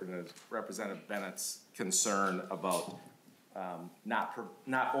addressing Representative Bennett's concern about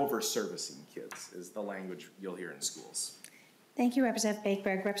not over-servicing kids is the language you'll hear in schools. Thank you, Representative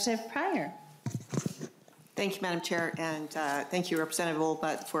Baker. Representative Pryor. Thank you, Madam Chair, and thank you, Representative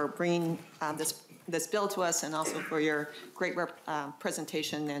Wolgamott, for bringing this bill to us, and also for your great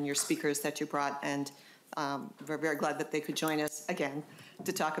presentation and your speakers that you brought. And we're very glad that they could join us again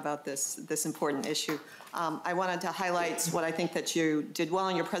to talk about this important issue. I wanted to highlight what I think that you did well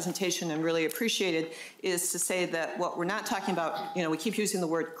in your presentation and really appreciated, is to say that what we're not talking about, we keep using the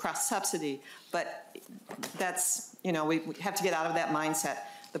word cross-subsidy, but that's, we have to get out of that mindset.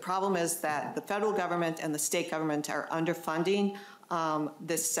 The problem is that the federal government and the state government are underfunding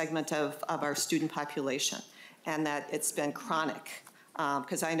this segment of our student population, and that it's been chronic.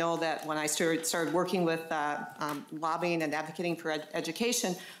 Because I know that when I started working with lobbying and advocating for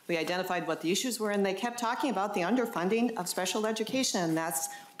education, we identified what the issues were, and they kept talking about the underfunding of special education, and that's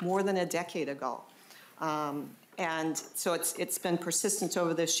more than a decade ago. And so it's been persistent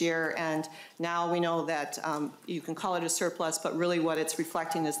over this year, and now we know that you can call it a surplus, but really what it's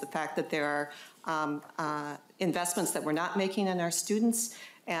reflecting is the fact that there are investments that we're not making in our students.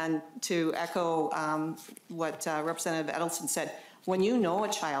 And to echo what Representative Edelson said, when you know a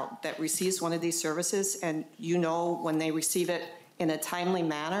child that receives one of these services, and you know when they receive it in a timely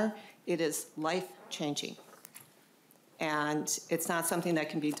manner, it is life-changing. And it's not something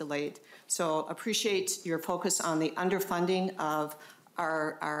that can be delayed. So appreciate your focus on the underfunding of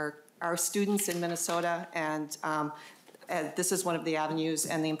our students in Minnesota, and this is one of the avenues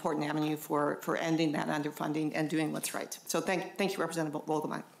and the important avenue for ending that underfunding and doing what's right. So thank you, Representative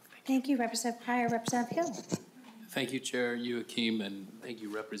Wolgamott. Thank you, Representative Pryor. Representative Hill. Thank you, Chair Joachim, and thank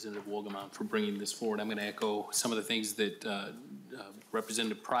you, Representative Wolgamott, for bringing this forward. I'm going to echo some of the things that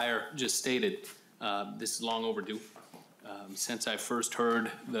Representative Pryor just stated. This is long overdue. Since I first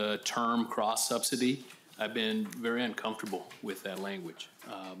heard the term cross-subsidy, I've been very uncomfortable with that language.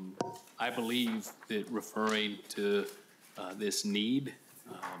 I believe that referring to this need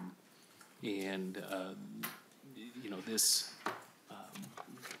and this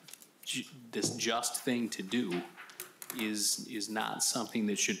just thing to do is not something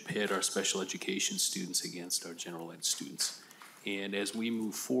that should pit our special education students against our general ed students. And as we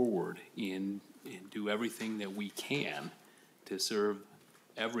move forward and do everything that we can to serve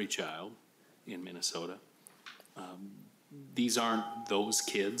every child in Minnesota, these aren't those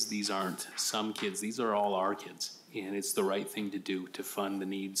kids, these aren't some kids, these are all our kids. And it's the right thing to do to fund the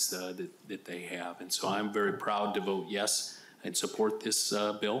needs that they have. And so I'm very proud to vote yes and support this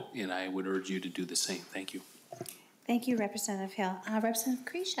bill, and I would urge you to do the same. Thank you. Thank you, Representative Hill. Representative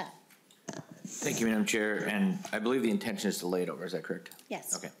Kresha. Thank you, Madam Chair, and I believe the intention is to lay it over. Is that correct?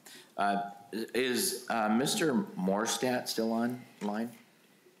 Yes. Okay. Is Mr. Morstadt still online?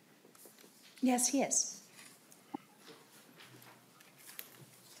 Yes, he is.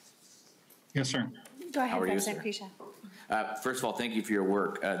 Yes, sir. Go ahead, How are you, Representative Kresha. First of all, thank you for your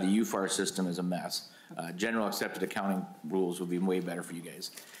work. The UFAR system is a mess. General accepted accounting rules would be way better for you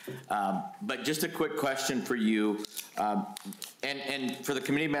guys. But just a quick question for you, and for the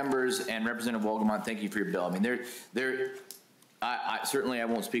committee members and Representative Wolgamott, thank you for your bill. I mean, Certainly I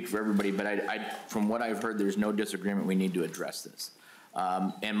won't speak for everybody, but from what I've heard, there's no disagreement we need to address this.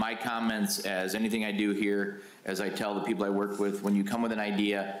 And my comments, as anything I do here, as I tell the people I work with, when you come with an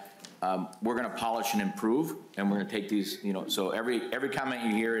idea, we're gonna polish and improve, and we're gonna take these, so every comment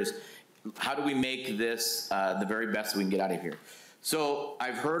you hear is, how do we make this the very best we can get out of here? So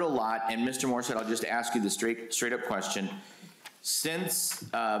I've heard a lot, and Mr. Morissette, I'll just ask you the straight up question. Since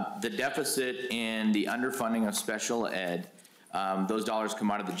the deficit and the underfunding of special ed, those dollars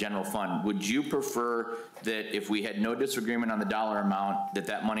come out of the general fund, would you prefer that if we had no disagreement on the dollar amount,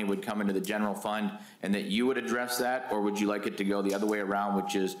 that money would come into the general fund and that you would address that, or would you like it to go the other way around,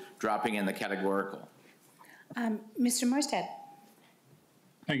 which is dropping in the categorical? Mr. Morissette.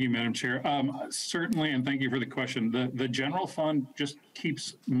 Thank you, Madam Chair. Certainly, and thank you for the question. The general fund just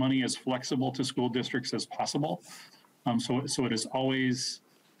keeps money as flexible to school districts as possible. So it is always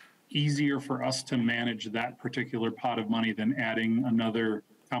easier for us to manage that particular pot of money than adding another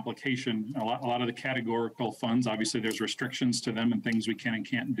complication. A lot of the categorical funds, obviously there's restrictions to them and things we can and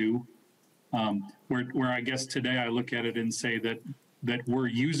can't do. Where I guess today I look at it and say that we're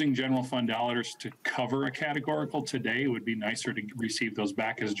using general fund dollars to cover a categorical today. It would be nicer to receive those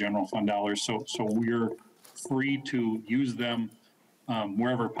back as general fund dollars. So we're free to use them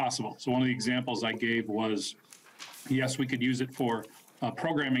wherever possible. So one of the examples I gave was, yes, we could use it for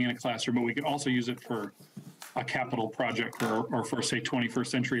programming in a classroom, but we could also use it for a capital project or for, say, 21st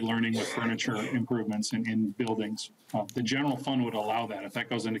century learning with furniture improvements in buildings. The general fund would allow that. If that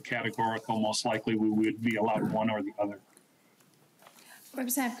goes into categorical, most likely we would be allowed one or the other.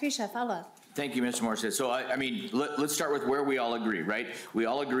 Representative Kresha, follow-up. Thank you, Mr. Morissette. So, I mean, let's start with where we all agree, right? We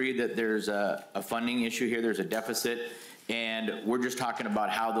all agree that there's a funding issue here, there's a deficit, and we're just talking about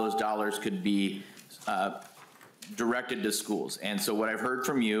how those dollars could be directed to schools. And so what I've heard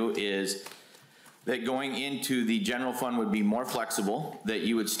from you is that going into the general fund would be more flexible, that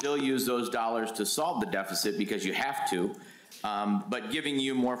you would still use those dollars to solve the deficit because you have to, but giving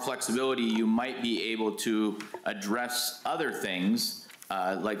you more flexibility, you might be able to address other things,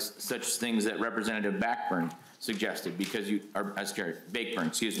 like such things that Representative Backburn suggested, because you are, Bakeburn,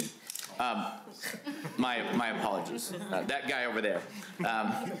 excuse me. My apologies. That guy over there.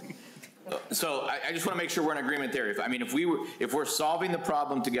 So I just want to make sure we're in agreement there. If we're solving the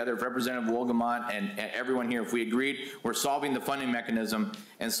problem together, if Representative Wolgamott and everyone here, if we agreed we're solving the funding mechanism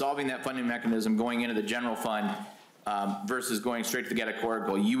and solving that funding mechanism going into the general fund versus going straight to the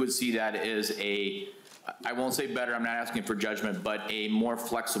categorical, you would see that as a, I won't say better, I'm not asking for judgment, but a more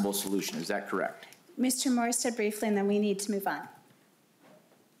flexible solution. Is that correct? Mr. Morissette, briefly, and then we need to move on.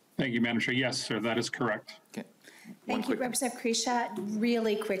 Thank you, Madam Chair. Yes, sir, that is correct. Okay. Thank you, Representative Kresha.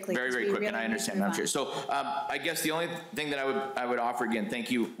 Really quickly. Very, very quick, and I understand, Madam Chair. So I guess the only thing that I would offer, again,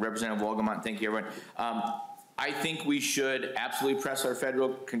 thank you, Representative Wolgamott, thank you, everyone. I think we should absolutely press our federal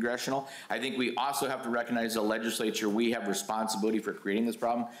congressional. I think we also have to recognize the legislature, we have responsibility for creating this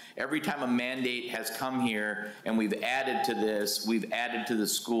problem. Every time a mandate has come here and we've added to this, we've added to the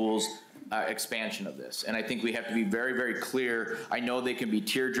schools' expansion of this. And I think we have to be very, very clear. I know they can be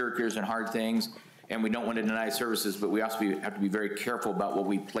tear jerkers and hard things, and we don't want to deny services, but we also have to be very careful about what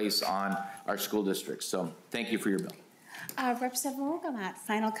we place on our school districts. So thank you for your bill. Representative Wolgamott,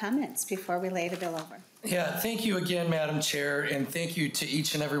 final comments before we lay the bill over. Yeah, thank you again, Madam Chair, and thank you to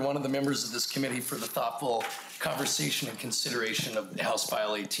each and every one of the members of this committee for the thoughtful conversation and consideration of House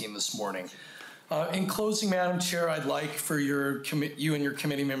File 18 this morning. In closing, Madam Chair, I'd like for you and your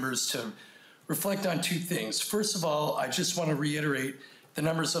committee members to reflect on two things. First of all, I just want to reiterate the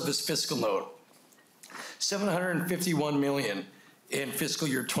numbers of this fiscal note. $751 million in fiscal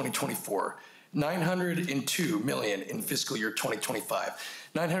year 2024, $902 million in fiscal year 2025,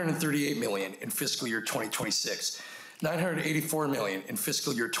 $938 million in fiscal year 2026, $984 million in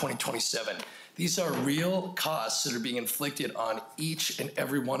fiscal year 2027. These are real costs that are being inflicted on each and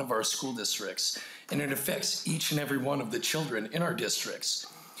every one of our school districts, and it affects each and every one of the children in our districts.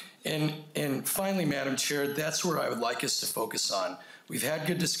 And finally, Madam Chair, that's where I would like us to focus on. We've had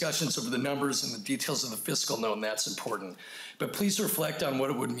good discussions over the numbers and the details of the fiscal note, and that's important. But please reflect on what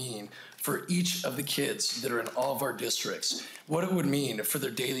it would mean for each of the kids that are in all of our districts, what it would mean for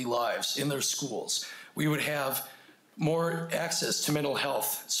their daily lives in their schools. We would have more access to mental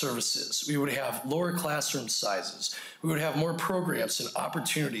health services. We would have lower classroom sizes. We would have more programs and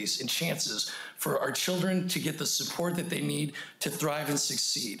opportunities and chances for our children to get the support that they need to thrive and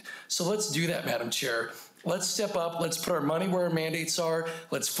succeed. So let's do that, Madam Chair. Let's step up. Let's put our money where our mandates are.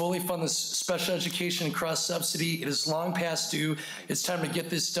 Let's fully fund this special education and cross-subsidy. It is long past due. It's time to get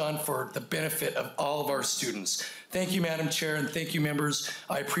this done for the benefit of all of our students. Thank you, Madam Chair, and thank you, members.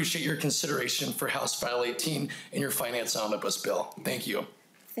 I appreciate your consideration for House File 18 and your Finance Omnibus Bill. Thank you.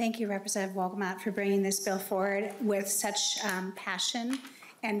 Thank you, Representative Wolgamott, for bringing this bill forward with such passion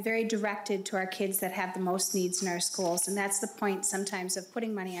and very directed to our kids that have the most needs in our schools. And that's the point sometimes of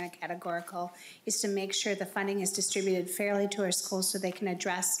putting money on a categorical, is to make sure the funding is distributed fairly to our schools so they can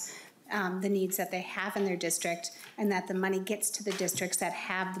address the needs that they have in their district, and that the money gets to the districts that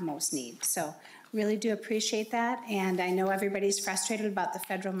have the most need. So really do appreciate that. And I know everybody's frustrated about the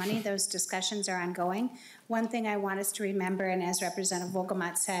federal money. Those discussions are ongoing. One thing I want us to remember, and as Representative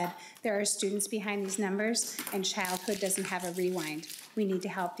Wolgamott said, there are students behind these numbers, and childhood doesn't have a rewind. We need to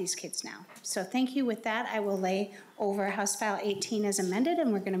help these kids now. So thank you. With that, I will lay over House File 18 as amended,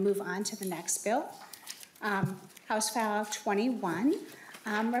 and we're going to move on to the next bill. House File 21.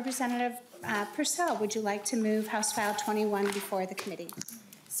 Representative Purcell, would you like to move House File 21 before the committee?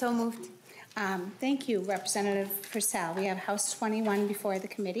 So moved. Thank you, Representative Purcell. We have House 21 before the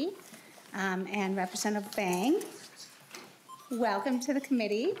committee. And Representative Vang, welcome to the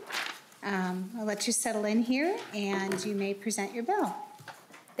committee. I'll let you settle in here, and you may present your bill.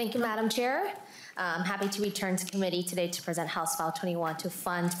 Thank you, Madam Chair. I'm happy to return to committee today to present House File 21 to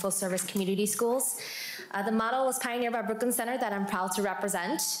fund full-service community schools. The model was pioneered by Brooklyn Center that I'm proud to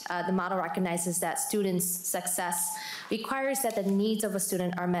represent. The model recognizes that students' success requires that the needs of a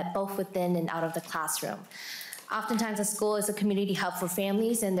student are met both within and out of the classroom. Oftentimes, a school is a community hub for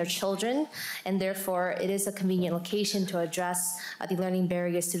families and their children, and therefore it is a convenient location to address the learning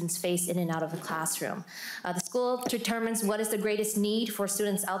barriers students face in and out of the classroom. The school determines what is the greatest need for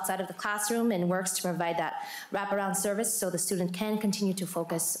students outside of the classroom and works to provide that wraparound service so the student can continue to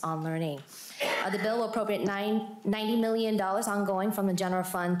focus on learning. The bill will appropriate $90 million ongoing from the general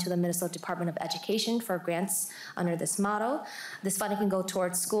fund to the Minnesota Department of Education for grants under this model. This funding can go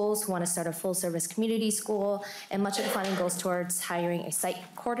towards schools who want to start a full-service community school, and much of the funding goes towards hiring a site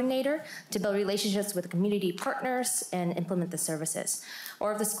coordinator to build relationships with community partners and implement the services.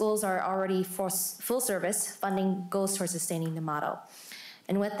 Or if the schools are already full service, funding goes towards sustaining the model.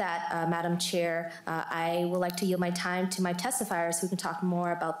 And with that, Madam Chair, I would like to yield my time to my testifiers who can talk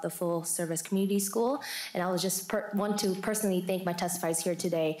more about the full service community school. And I will just want to personally thank my testifiers here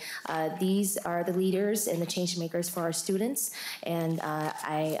today. These are the leaders and the change makers for our students. And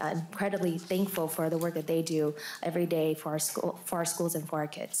I am incredibly thankful for the work that they do every day for our schools and for our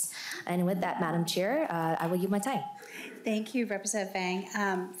kids. And with that, Madam Chair, I will yield my time. Thank you, Representative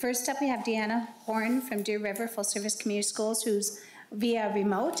Vang. First up, we have Deanna Horn from Deer River Full Service Community Schools, who's via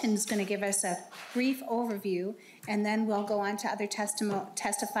remote and is going to give us a brief overview, and then we'll go on to other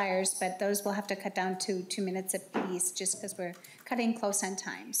testifiers, but those will have to cut down to 2 minutes apiece just because we're cutting close on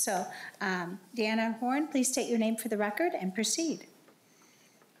time. So Deanna Horn, please state your name for the record and proceed.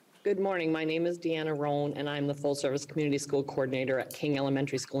 Good morning. My name is Deanna Roan, and I'm the Full Service Community School Coordinator at King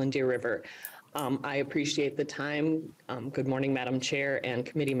Elementary School in Deer River. I appreciate the time. Good morning, Madam Chair and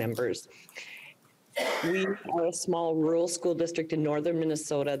committee members. We are a small rural school district in northern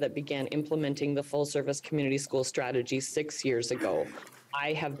Minnesota that began implementing the full service community school strategy 6 years ago.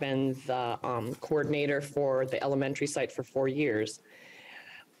 I have been the coordinator for the elementary site for 4 years.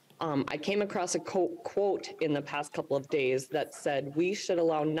 I came across a quote in the past couple of days that said, "We should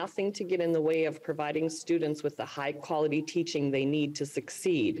allow nothing to get in the way of providing students with the high quality teaching they need to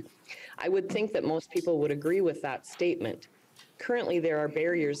succeed." I would think that most people would agree with that statement. Currently, there are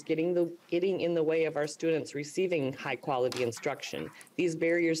barriers getting in the way of our students receiving high-quality instruction. These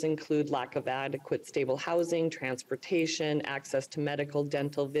barriers include lack of adequate stable housing, transportation, access to medical,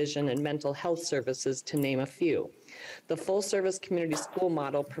 dental, vision, and mental health services, to name a few. The full-service community school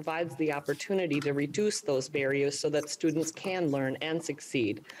model provides the opportunity to reduce those barriers so that students can learn and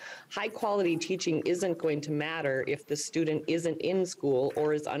succeed. High-quality teaching isn't going to matter if the student isn't in school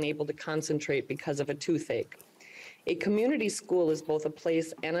or is unable to concentrate because of a toothache. A community school is both a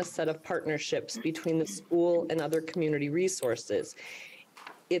place and a set of partnerships between the school and other community resources.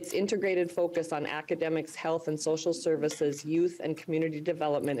 Its integrated focus on academics, health and social services, youth and community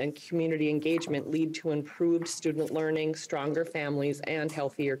development, and community engagement lead to improved student learning, stronger families, and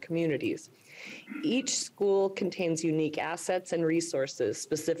healthier communities. Each school contains unique assets and resources,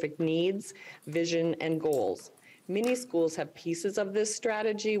 specific needs, vision, and goals. Many schools have pieces of this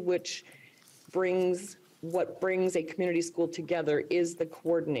strategy, what brings a community school together is the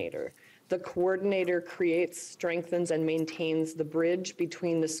coordinator. The coordinator creates, strengthens, and maintains the bridge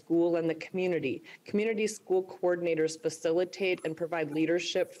between the school and the community. Community school coordinators facilitate and provide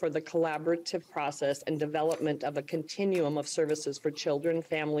leadership for the collaborative process and development of a continuum of services for children,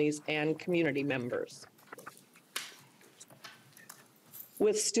 families, and community members.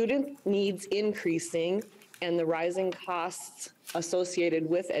 With student needs increasing and the rising costs associated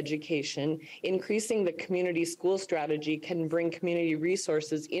with education, increasing the community school strategy can bring community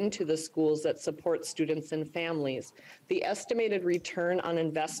resources into the schools that support students and families. The estimated return on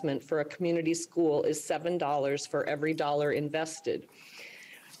investment for a community school is $7 for every dollar invested.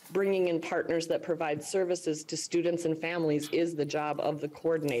 Bringing in partners that provide services to students and families is the job of the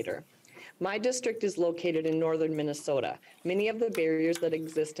coordinator. My district is located in northern Minnesota. Many of the barriers that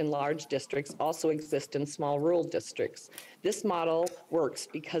exist in large districts also exist in small rural districts. This model works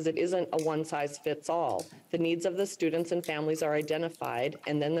because it isn't a one-size-fits-all. The needs of the students and families are identified,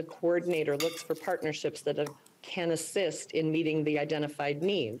 and then the coordinator looks for partnerships that can assist in meeting the identified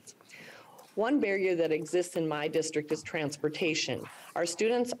needs. One barrier that exists in my district is transportation. Our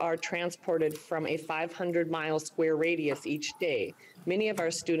students are transported from a 500-mile square radius each day. Many of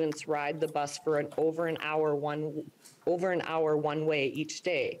our students ride the bus for over an hour one way each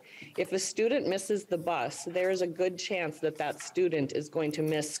day. If a student misses the bus, there is a good chance that that student is going to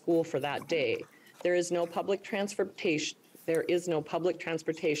miss school for that day. There is no public transportation,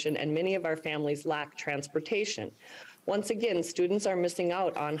 and many of our families lack transportation. Once again, students are missing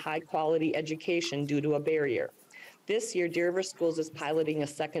out on high-quality education due to a barrier. This year, Deer River Schools is piloting a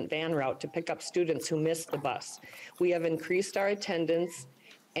second van route to pick up students who missed the bus. We have increased our attendance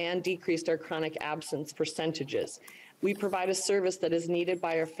and decreased our chronic absence percentages. We provide a service that is needed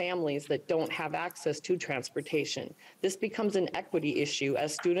by our families that don't have access to transportation. This becomes an equity issue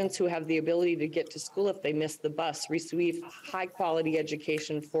as students who have the ability to get to school if they miss the bus receive high-quality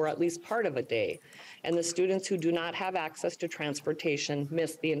education for at least part of a day, and the students who do not have access to transportation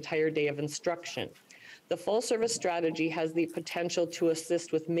miss the entire day of instruction. The full-service strategy has the potential to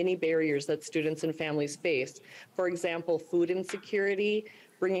assist with many barriers that students and families face. For example, food insecurity,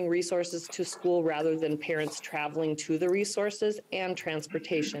 bringing resources to school rather than parents traveling to the resources, and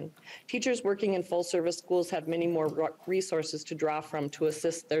transportation. Teachers working in full-service schools have many more resources to draw from to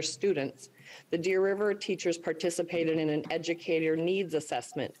assist their students. The Deer River teachers participated in an educator needs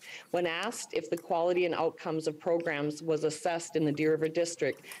assessment. When asked if the quality and outcomes of programs was assessed in the Deer River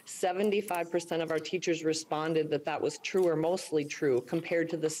district, 75% of our teachers responded that that was true or mostly true compared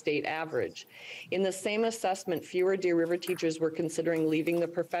to the state average. In the same assessment, fewer Deer River teachers were considering leaving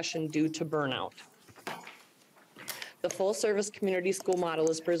the profession due to burnout. The full-service community school model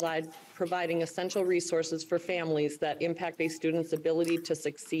is providing essential resources for families that impact a student's ability to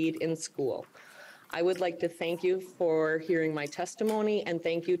succeed in school. I would like to thank you for hearing my testimony, and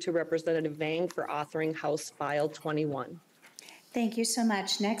thank you to Representative Vang for authoring House File 21. Thank you so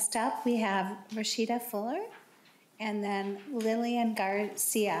much. Next up, we have Rashida Fuller and then Lillian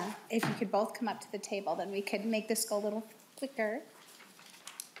Garcia. If you could both come up to the table, then we could make this go a little quicker.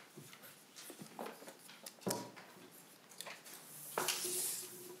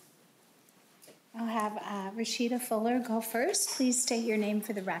 I'll have Rashida Fuller go first. Please state your name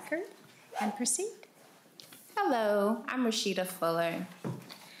for the record and proceed. Hello, I'm Rashida Fuller.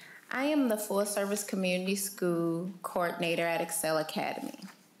 I am the Full Service Community School Coordinator at Excel Academy.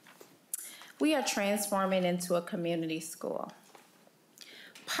 We are transforming into a community school.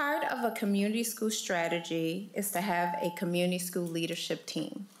 Part of a community school strategy is to have a community school leadership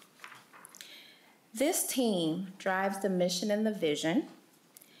team. This team drives the mission and the vision,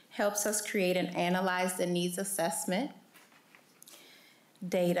 helps us create and analyze the needs assessment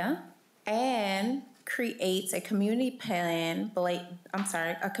data, and creates a community plan based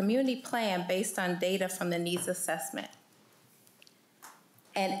on data from the needs assessment,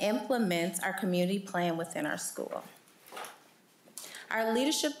 and implements our community plan within our school. Our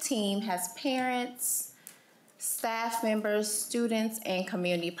leadership team has parents, staff members, students, and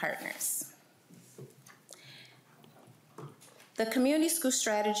community partners. The community school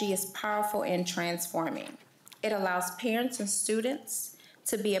strategy is powerful in transforming. It allows parents and students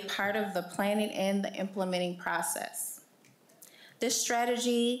to be a part of the planning and the implementing process. This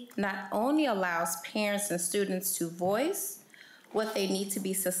strategy not only allows parents and students to voice what they need to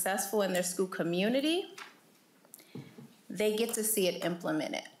be successful in their school community, they get to see it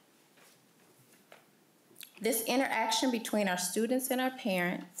implemented. This interaction between our students and our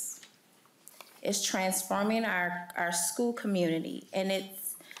parents is transforming our school community, and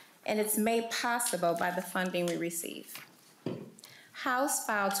it's made possible by the funding we receive. House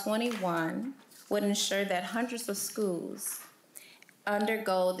File 21 would ensure that hundreds of schools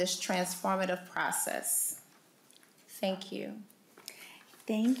undergo this transformative process. Thank you.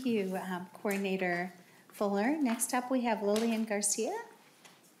 Thank you, Coordinator Fuller. Next up, we have Lillian Garcia.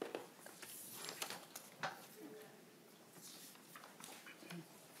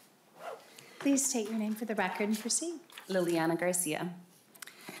 Please state your name for the record and proceed. Liliana Garcia.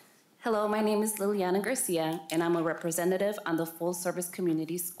 Hello, my name is Liliana Garcia, and I'm a representative on the Full Service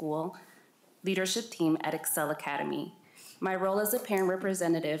Community School leadership team at Excel Academy. My role as a parent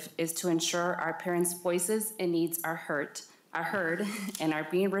representative is to ensure our parents' voices and needs are heard, and are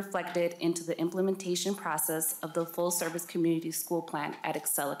being reflected into the implementation process of the Full Service Community School Plan at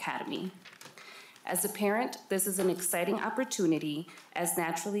Excel Academy. As a parent, this is an exciting opportunity, as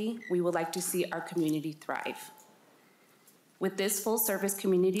naturally we would like to see our community thrive. With this full service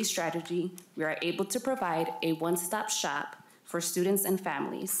community strategy, we are able to provide a one-stop shop for students and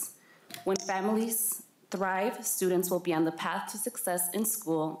families. When families thrive, students will be on the path to success in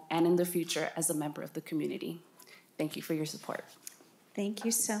school and in the future as a member of the community. Thank you for your support. Thank you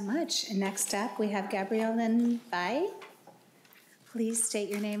so much. And next up, we have Gabrielle Bai. Please state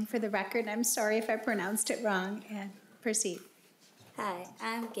your name for the record. I'm sorry if I pronounced it wrong, and proceed. Hi,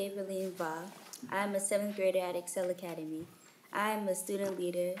 I'm Gabrielle Vang. I'm a 7th grader at Excel Academy. I am a student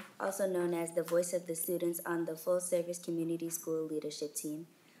leader, also known as the voice of the students on the Full Service Community School leadership team.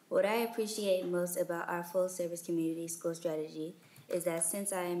 What I appreciate most about our Full Service Community School strategy is that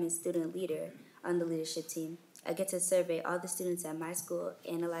since I am a student leader on the leadership team, I get to survey all the students at my school,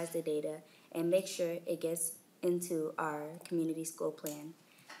 analyze the data, and make sure it gets into our community school plan.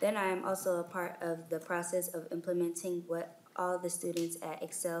 Then I am also a part of the process of implementing what all the students at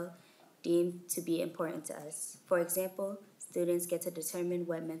Excel deem to be important to us. For example, students get to determine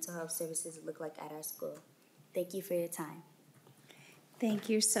what mental health services look like at our school. Thank you for your time. Thank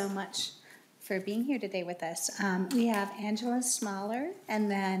you so much for being here today with us. We have Angela Smaller and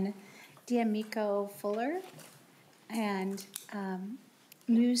then D'Amico Fuller and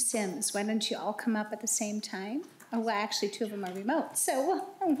Lou Sims. Why don't you all come up at the same time? Oh, well, actually, two of them are remote. So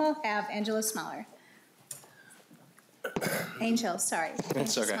we'll have Angela Smaller. Angel, sorry.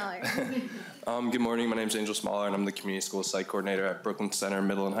 It's okay. Smaller. Good morning. My name is Angel Smaller, and I'm the Community School Site Coordinator at Brooklyn Center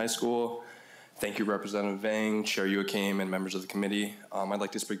Middle and High School. Thank you, Representative Vang, Chair Joachim, and members of the committee. I'd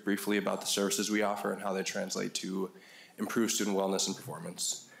like to speak briefly about the services we offer and how they translate to improve student wellness and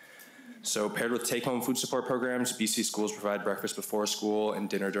performance. So paired with take-home food support programs, BC schools provide breakfast before school and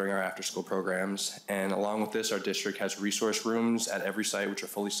dinner during our after-school programs. And along with this, our district has resource rooms at every site which are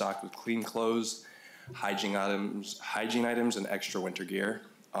fully stocked with clean clothes, hygiene items, and extra winter gear.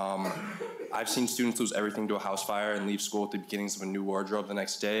 I've seen students lose everything to a house fire and leave school with the beginnings of a new wardrobe the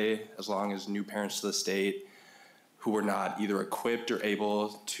next day, as long as new parents to the state who were not either equipped or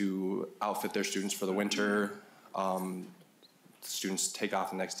able to outfit their students for the winter. Students take off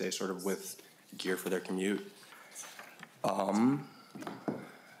the next day sort of with gear for their commute. Not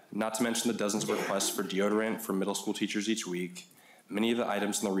to mention the dozens of requests for deodorant from middle school teachers each week. Many of the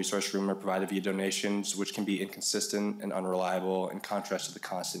items in the resource room are provided via donations, which can be inconsistent and unreliable in contrast to the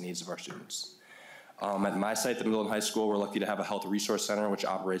constant needs of our students. At my site, the middle and high school, we're lucky to have a health resource center which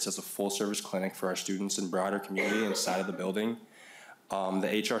operates as a full-service clinic for our students and broader community inside of the building. The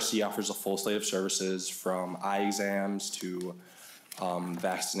HRC offers a full slate of services from eye exams to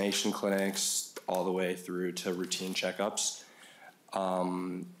vaccination clinics, all the way through to routine checkups.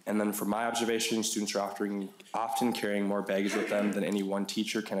 And then from my observation, students are often carrying more baggage with them than any one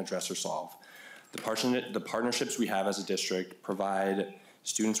teacher can address or solve. The partnerships we have as a district provide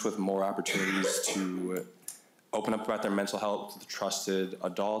students with more opportunities to open up about their mental health with trusted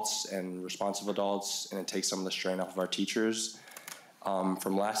adults and responsive adults, and it takes some of the strain off of our teachers.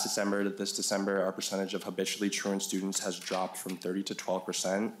 From last December to this December, our percentage of habitually truant students has dropped from 30 to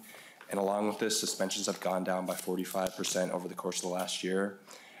 12%. And along with this, suspensions have gone down by 45% over the course of the last year.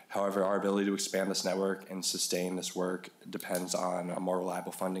 However, our ability to expand this network and sustain this work depends on a more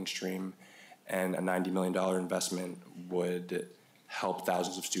reliable funding stream, and a $90 million investment would help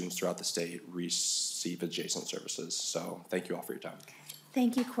thousands of students throughout the state receive adjacent services. So thank you all for your time.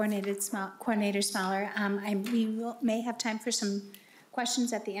 Thank you, Coordinator Smaller. May have time for some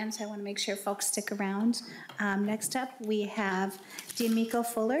questions at the end, so I want to make sure folks stick around. Next up, we have D'Amico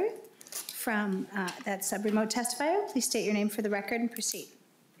Fuller from that's a remote testifier. Please state your name for the record and proceed.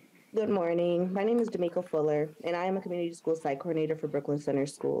 Good morning. My name is D'Amico Fuller, and I am a community school site coordinator for Brooklyn Center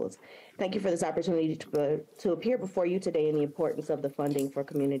Schools. Thank you for this opportunity to appear before you today in the importance of the funding for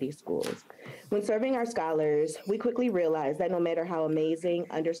community schools. When serving our scholars, we quickly realized that no matter how amazing,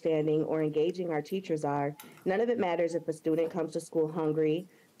 understanding, or engaging our teachers are, none of it matters if a student comes to school hungry,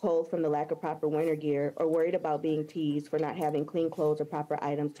 cold from the lack of proper winter gear, or worried about being teased for not having clean clothes or proper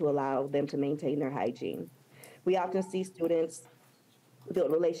items to allow them to maintain their hygiene. We often see students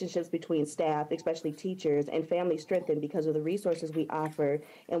build relationships between staff, especially teachers, and families strengthen because of the resources we offer,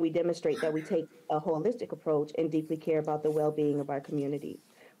 and we demonstrate that we take a holistic approach and deeply care about the well-being of our community.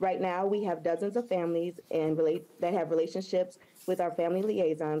 Right now, we have dozens of families that have relationships with our family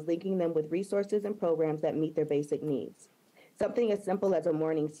liaisons, linking them with resources and programs that meet their basic needs. Something as simple as a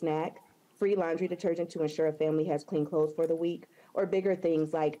morning snack, free laundry detergent to ensure a family has clean clothes for the week, or bigger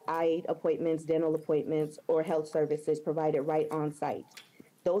things like eye appointments, dental appointments, or health services provided right on site.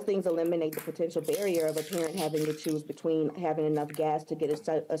 Those things eliminate the potential barrier of a parent having to choose between having enough gas to get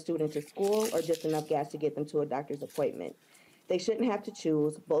a student to school or just enough gas to get them to a doctor's appointment. They shouldn't have to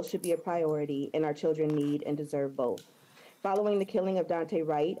choose. Both should be a priority, and our children need and deserve both. Following the killing of Dante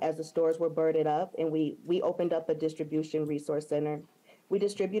Wright, as the stores were boarded up, and we opened up a distribution resource center. We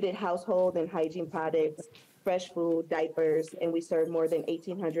distributed household and hygiene products, fresh food, diapers, and we served more than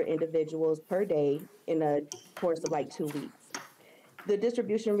 1,800 individuals per day in a course of like 2 weeks. The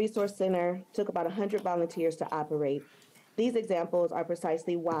Distribution Resource Center took about 100 volunteers to operate. These examples are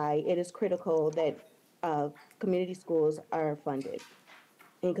precisely why it is critical that community schools are funded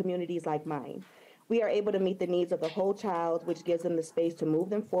in communities like mine. We are able to meet the needs of the whole child, which gives them the space to move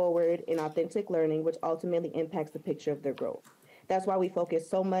them forward in authentic learning, which ultimately impacts the picture of their growth. That's why we focus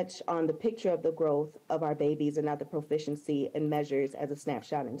so much on the picture of the growth of our babies and not the proficiency and measures as a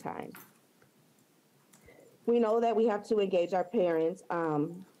snapshot in time. We know that we have to engage our parents.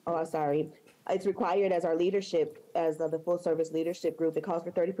 It's required as our leadership, as the full service leadership group, it calls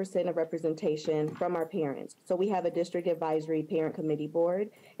for 30% of representation from our parents. So we have a district advisory parent committee board,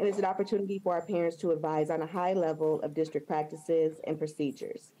 and it's an opportunity for our parents to advise on a high level of district practices and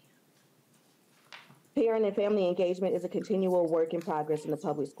procedures. Parent and family engagement is a continual work in progress in the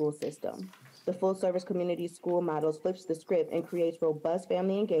public school system. The full service community school model flips the script and creates robust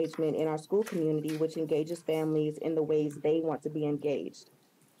family engagement in our school community, which engages families in the ways they want to be engaged.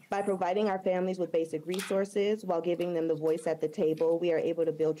 By providing our families with basic resources while giving them the voice at the table, we are able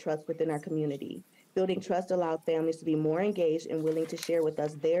to build trust within our community. Building trust allows families to be more engaged and willing to share with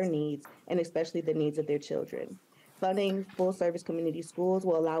us their needs, and especially the needs of their children. Funding full-service community schools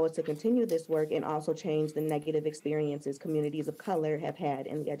will allow us to continue this work and also change the negative experiences communities of color have had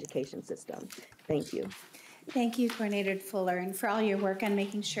in the education system. Thank you. Thank you, Coordinator Fuller, and for all your work on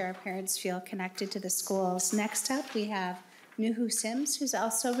making sure our parents feel connected to the schools. Next up, we have Nuhu Sims, who's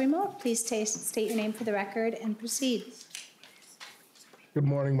also remote. Please state your name for the record and proceed. Good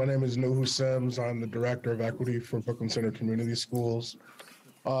morning. My name is Nuhu Sims. I'm the Director of Equity for Brooklyn Center Community Schools.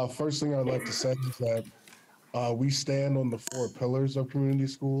 First thing I'd like to say is that we stand on the 4 pillars of community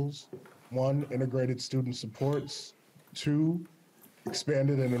schools. 1, integrated student supports. 2,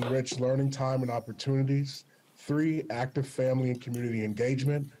 expanded and enriched learning time and opportunities. 3, active family and community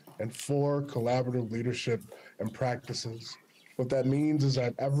engagement. And 4, collaborative leadership and practices. What that means is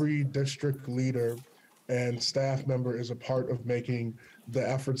that every district leader and staff member is a part of making the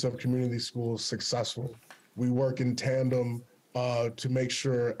efforts of community schools successful. We work in tandem to make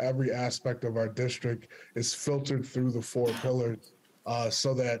sure every aspect of our district is filtered through the 4 pillars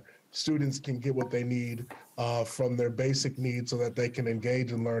so that students can get what they need from their basic needs so that they can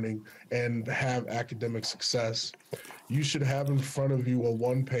engage in learning and have academic success. You should have in front of you a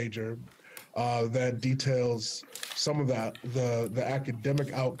 1-pager that details some of the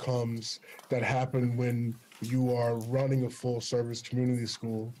academic outcomes that happen when you are running a full-service community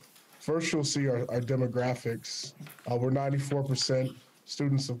school. First, you'll see our demographics. We're 94%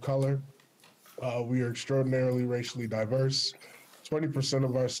 students of color. We are extraordinarily racially diverse. 20%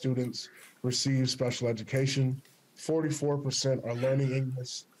 of our students receive special education. 44% are learning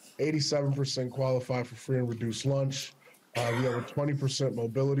English. 87% qualify for free and reduced lunch. We have a 20%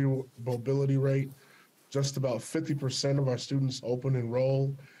 mobility rate. Just about 50% of our students open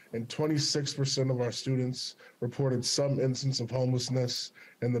enroll, and 26% of our students reported some instance of homelessness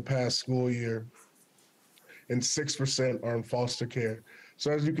in the past school year, and 6% are in foster care.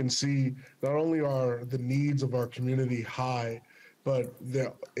 So as you can see, not only are the needs of our community high, but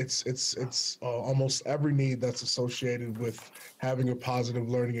it's almost every need that's associated with having a positive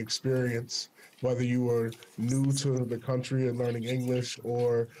learning experience, whether you are new to the country and learning English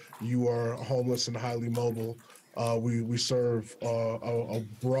or you are homeless and highly mobile. We serve a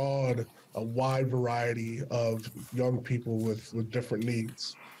wide variety of young people with different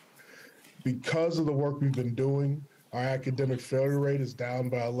needs. Because of the work we've been doing, our academic failure rate is down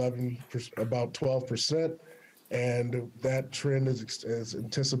by about 12%. And that trend is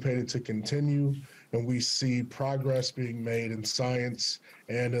anticipated to continue. and we see progress being made in science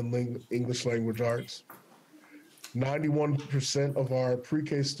and in English language arts. 91% of our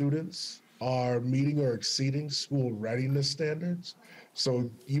pre-K students are meeting or exceeding school readiness standards.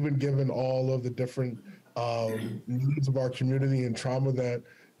 So even given all of the different needs of our community and trauma that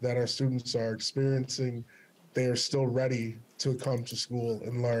our students are experiencing, they are still ready to come to school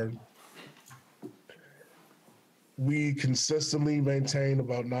and learn. We consistently maintain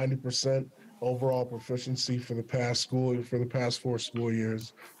about 90% overall proficiency for the past 4 school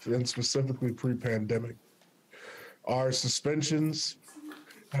years, and specifically pre-pandemic. Our suspensions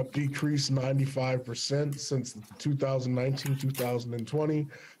have decreased 95% since 2019-2020.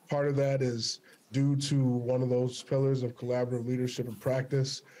 Part of that is due to one of those pillars of collaborative leadership and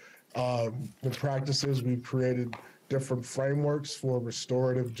practice. In practices, we've created different frameworks for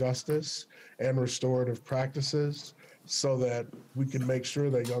restorative justice and restorative practices so that we can make sure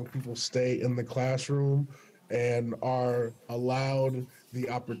that young people stay in the classroom and are allowed the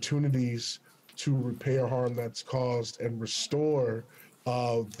opportunities to repair harm that's caused and restore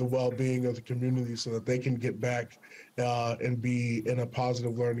the well-being of the community so that they can get back and be in a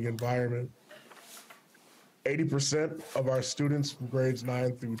positive learning environment. 80% of our students from grades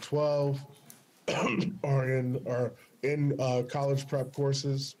 9 through 12 are in college prep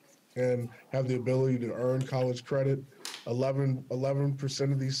courses and have the ability to earn college credit.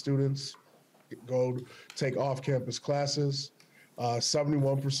 11% of these students go take off-campus classes.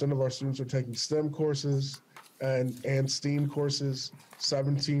 71% of our students are taking STEM courses and STEAM courses.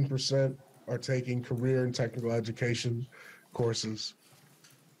 17% are taking career and technical education courses.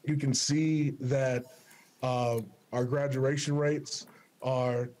 You can see that our graduation rates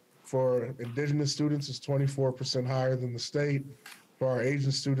are, for Indigenous students, is 24% higher than the state. For our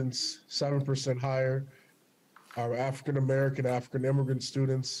Asian students, 7% higher. Our African American, African immigrant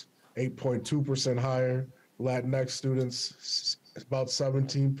students, 8.2% higher. Latinx students, about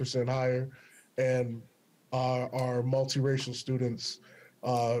 17% higher. And our multiracial students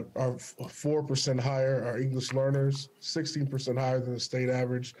are 4% higher. Our English learners, 16% higher than the state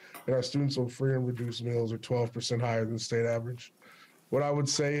average. And our students on free and reduced meals are 12% higher than the state average. What I would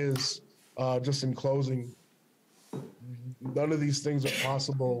say is, just in closing, none of these things are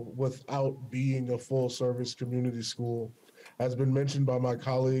possible without being a full service community school. As been mentioned by my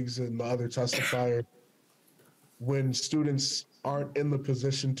colleagues and the other testifiers, when students aren't in the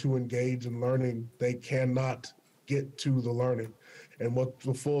position to engage in learning, they cannot get to the learning. And what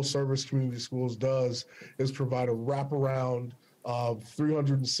the full service community schools does is provide a wraparound of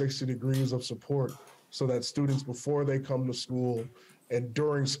 360 degrees of support so that students, before they come to school and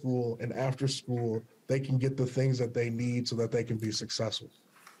during school and after school, they can get the things that they need so that they can be successful.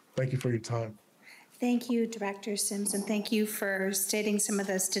 Thank you for your time. Thank you, Director Sims, and thank you for stating some of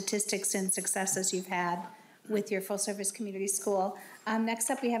the statistics and successes you've had with your full-service community school. Next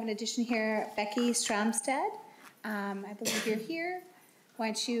up, we have an addition here, Becky Stromstead. I believe you're here. Why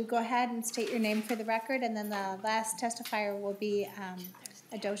don't you go ahead and state your name for the record, and then the last testifier will be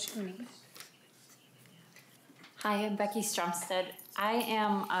Adosh Uni. Hi, I'm Becky Stromstead. I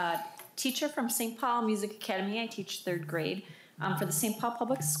am a teacher from St. Paul Music Academy. I teach 3rd grade for the St. Paul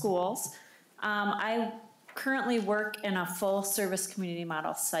Public Schools. I currently work in a full-service community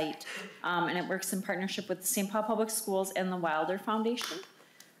model site, and it works in partnership with the St. Paul Public Schools and the Wilder Foundation.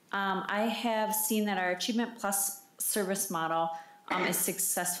 I have seen that our Achievement Plus service model is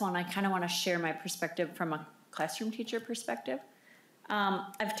successful, and I kind of want to share my perspective from a classroom teacher perspective.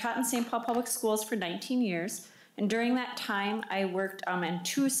 I've taught in St. Paul Public Schools for 19 years, and during that time, I worked in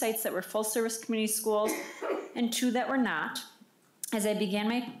 2 sites that were full-service community schools and 2 that were not. As I began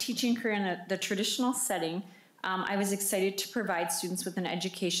my teaching career in the traditional setting, I was excited to provide students with an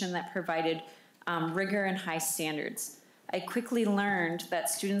education that provided rigor and high standards. I quickly learned that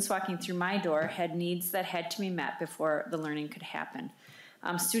students walking through my door had needs that had to be met before the learning could happen.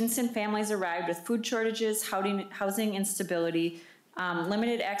 Students and families arrived with food shortages, housing instability,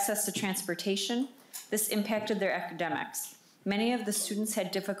 limited access to transportation. This impacted their academics. Many of the students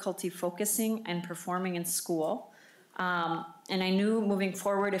had difficulty focusing and performing in school. And I knew moving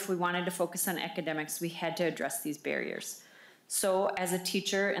forward, if we wanted to focus on academics, we had to address these barriers. So as a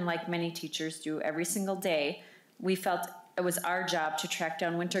teacher, and like many teachers do every single day, we felt it was our job to track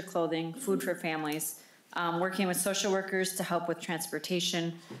down winter clothing, food for families, working with social workers to help with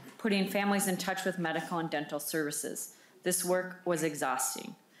transportation, putting families in touch with medical and dental services. This work was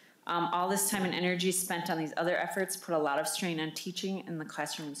exhausting. All this time and energy spent on these other efforts put a lot of strain on teaching and the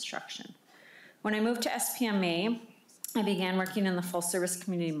classroom instruction. When I moved to SPMA, I began working in the full-service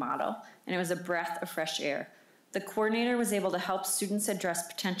community model, and it was a breath of fresh air. The coordinator was able to help students address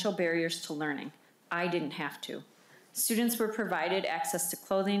potential barriers to learning. I didn't have to. Students were provided access to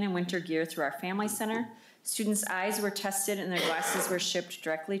clothing and winter gear through our Family Center. Students' eyes were tested and their glasses were shipped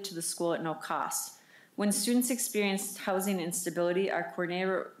directly to the school at no cost. When students experienced housing instability, our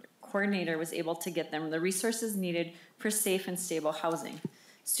coordinator was able to get them the resources needed for safe and stable housing.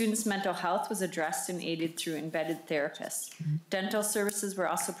 Students' mental health was addressed and aided through embedded therapists. Dental services were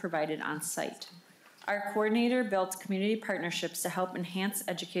also provided on site. Our coordinator built community partnerships to help enhance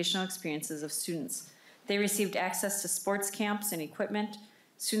educational experiences of students. They received access to sports camps and equipment.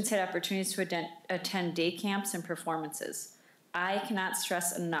 Students had opportunities to attend day camps and performances. I cannot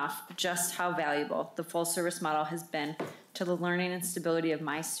stress enough just how valuable the full service model has been to the learning and stability of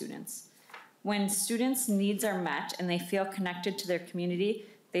my students. When students' needs are met and they feel connected to their community,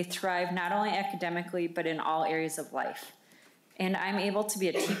 they thrive not only academically, but in all areas of life. And I'm able to be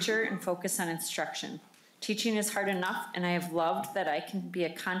a teacher and focus on instruction. Teaching is hard enough, and I have loved that I can be a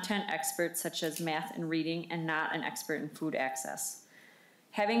content expert such as math and reading and not an expert in food access.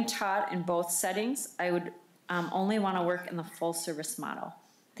 Having taught in both settings, I would only want to work in the full service model.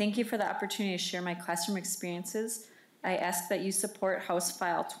 Thank you for the opportunity to share my classroom experiences. I ask that you support House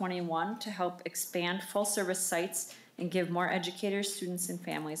File 21 to help expand full service sites and give more educators, students, and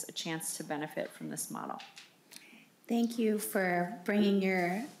families a chance to benefit from this model. Thank you for bringing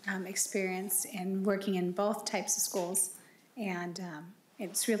your experience in working in both types of schools, and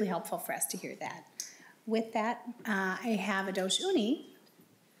it's really helpful for us to hear that. With that, I have Adosh Uni.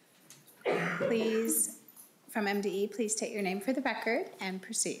 Please, from MDE, please state your name for the record and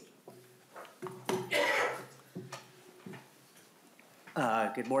proceed.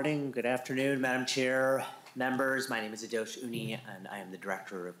 Good morning, good afternoon, Madam Chair, members. My name is Adosh Uni, and I am the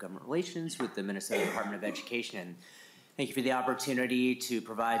Director of Government Relations with the Minnesota Department of Education. And thank you for the opportunity to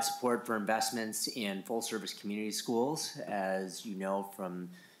provide support for investments in full-service community schools. As you know from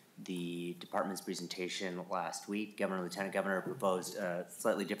the department's presentation last week, Governor and Lieutenant Governor proposed a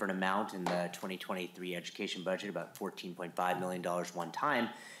slightly different amount in the 2023 education budget, about $14.5 million one time.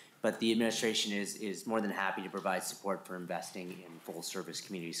 But the administration is more than happy to provide support for investing in full-service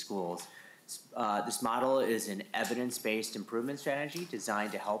community schools. This model is an evidence-based improvement strategy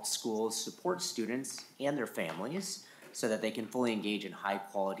designed to help schools support students and their families so that they can fully engage in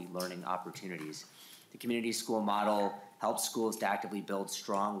high-quality learning opportunities. The community school model helps schools to actively build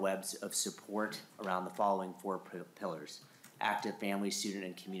strong webs of support around the following four pillars: active family, student,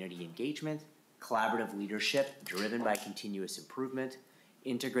 and community engagement, collaborative leadership driven by continuous improvement,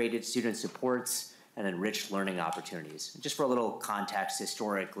 integrated student supports, and enriched learning opportunities. Just for a little context,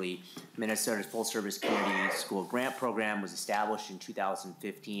 historically, Minnesota's full-service community school grant program was established in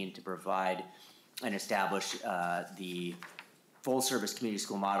 2015 to provide and establish the full-service community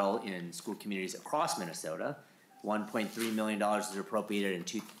school model in school communities across Minnesota. $1.3 million was appropriated in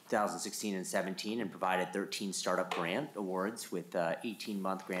 2016 and 17 and provided 13 startup grant awards with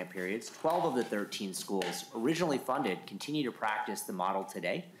 18-month grant periods. 12 of the 13 schools originally funded continue to practice the model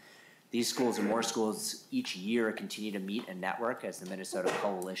today. These schools and more schools each year continue to meet and network as the Minnesota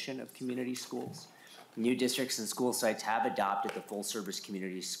Coalition of Community Schools. New districts and school sites have adopted the full-service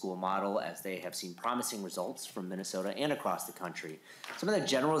community school model as they have seen promising results from Minnesota and across the country. Some of the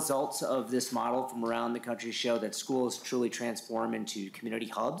general results of this model from around the country show that schools truly transform into community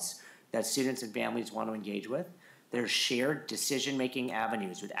hubs that students and families want to engage with. There's shared decision-making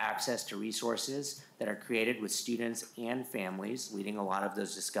avenues with access to resources that are created with students and families, leading a lot of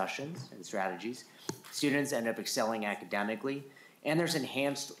those discussions and strategies. Students end up excelling academically, and there's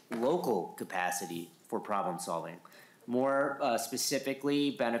enhanced local capacity for problem solving. More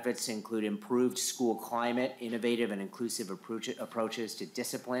specifically, benefits include improved school climate, innovative and inclusive approaches to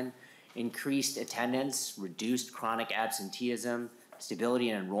discipline, increased attendance, reduced chronic absenteeism,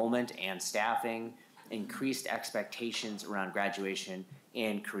 stability in enrollment and staffing, increased expectations around graduation,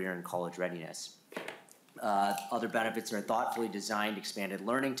 and career and college readiness. Other benefits are thoughtfully designed expanded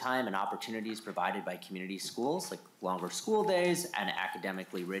learning time and opportunities provided by community schools, like longer school days and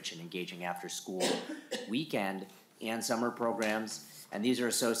academically rich and engaging after school weekend and summer programs. And these are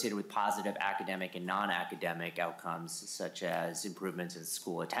associated with positive academic and non-academic outcomes, such as improvements in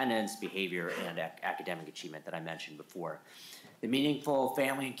school attendance, behavior, and academic achievement that I mentioned before. The meaningful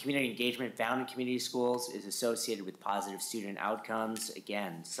family and community engagement found in community schools is associated with positive student outcomes,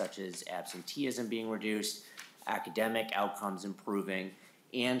 again, such as absenteeism being reduced, academic outcomes improving,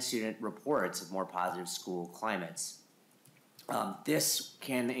 and student reports of more positive school climates. This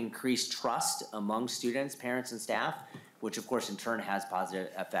can increase trust among students, parents, and staff, which of course in turn has positive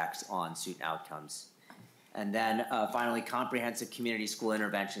effects on student outcomes. And then finally, comprehensive community school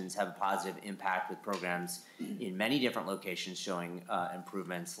interventions have a positive impact with programs in many different locations showing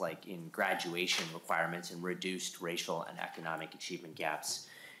improvements like in graduation requirements and reduced racial and economic achievement gaps.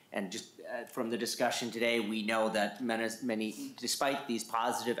 And just from the discussion today, we know that many, despite these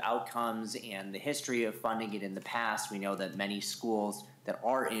positive outcomes and the history of funding it in the past, we know that many schools that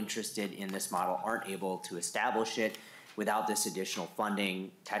are interested in this model aren't able to establish it without this additional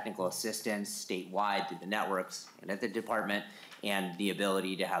funding, technical assistance statewide through the networks and at the department, and the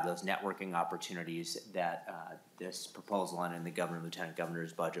ability to have those networking opportunities that this proposal and in the governor and lieutenant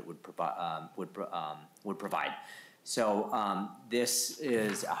governor's budget would provide. So this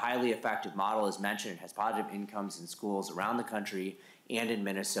is a highly effective model, as mentioned. It has positive incomes in schools around the country and in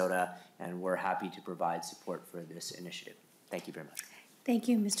Minnesota, and we're happy to provide support for this initiative. Thank you very much. Thank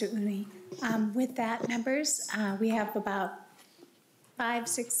you, Mr. Uni. With that, members, we have about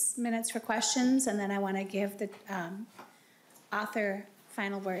 5-6 minutes for questions, and then I want to give the author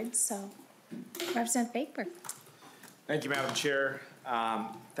final words. So, Representative Baker. Thank you, Madam Chair.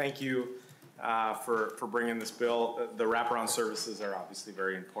 Thank you for bringing this bill. The wraparound services are obviously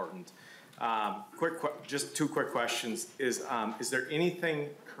very important. Just 2 quick questions. Is there anything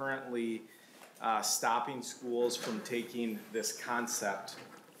currently stopping schools from taking this concept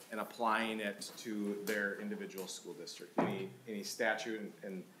and applying it to their individual school district? Any statute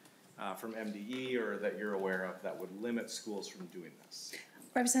from MDE or that you're aware of that would limit schools from doing this?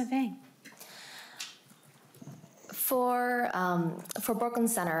 Representative Vang. For Brooklyn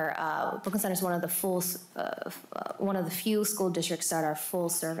Center is one of the few school districts that are full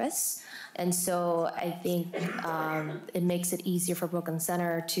service, and so I think it makes it easier for Brooklyn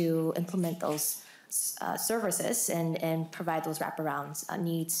Center to implement those services and provide those wraparound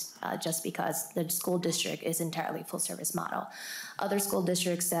needs just because the school district is entirely full service model. Other school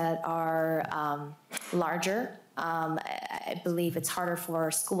districts that are larger, I believe it's harder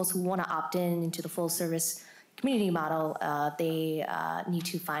for schools who want to opt into the full service community model. They need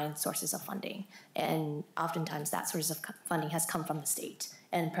to find sources of funding, and oftentimes that source of funding has come from the state,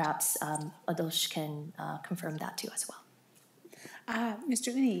 and perhaps Adosh can confirm that too as well.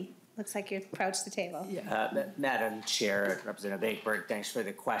 Mr. Uni, looks like you've approached the table. Madam Chair, Representative Bakeberg, thanks for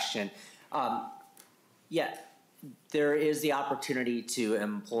the question. There is the opportunity to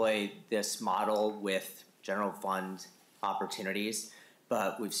employ this model with general fund opportunities.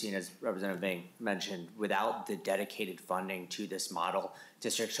 But we've seen, as Representative Vang mentioned, without the dedicated funding to this model,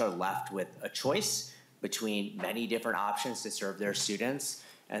 districts are left with a choice between many different options to serve their students.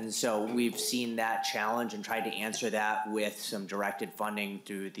 And so we've seen that challenge and tried to answer that with some directed funding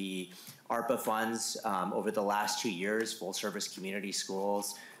through the ARPA funds over the last 2 years. Full service community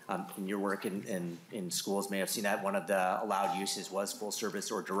schools, in your work in schools may have seen that one of the allowed uses was full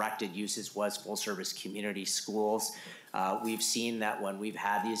service, or directed uses was full service community schools. We've seen that when we've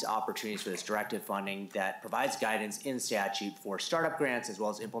had these opportunities for this directed funding that provides guidance in statute for startup grants as well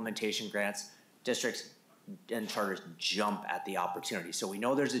as implementation grants, districts and charters jump at the opportunity. So we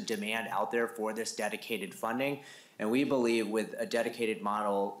know there's a demand out there for this dedicated funding, and we believe with a dedicated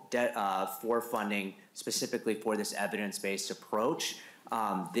model for funding specifically for this evidence-based approach,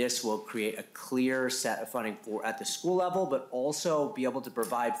 this will create a clear set of funding at the school level, but also be able to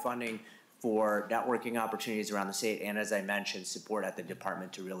provide funding for networking opportunities around the state, and as I mentioned, support at the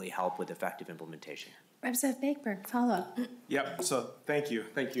department to really help with effective implementation. Representative Baker, follow up. Yep, so thank you,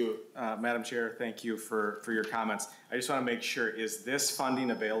 Madam Chair, thank you for your comments. I just want to make sure, is this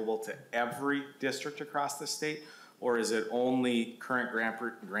funding available to every district across the state, or is it only current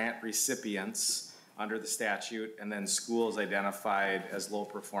grant recipients under the statute and then schools identified as low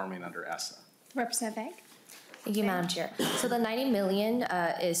performing under ESSA? Representative Vang. Thank you, Madam Chair. So the $90 million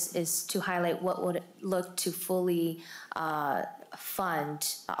is to highlight what would look to fully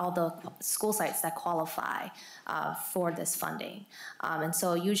fund all the school sites that qualify for this funding. And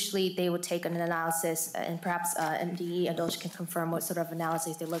so usually they would take an analysis, and perhaps MDE and Adosh can confirm what sort of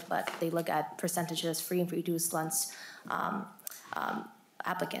analysis they look, but they look at percentages free and reduced lunch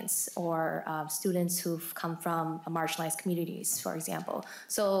applicants, or students who've come from marginalized communities, for example.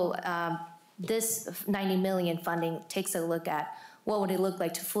 So this $90 million funding takes a look at what would it look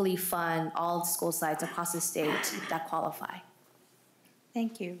like to fully fund all the school sites across the state that qualify.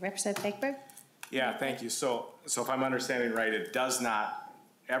 Thank you. Representative Bakeberg? Yeah, thank you. So if I'm understanding right, it does not,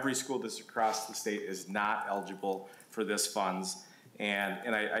 every school district across the state is not eligible for this funds.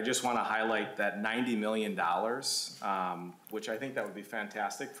 And I just want to highlight that $90 million, which I think that would be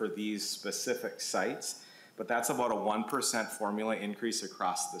fantastic for these specific sites, but that's about a 1% formula increase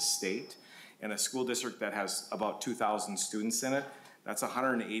across the state. In a school district that has about 2,000 students in it, That's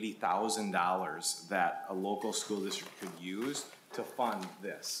 $180,000 that a local school district could use to fund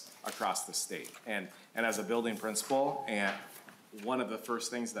this across the state. And as a building principal, and one of the first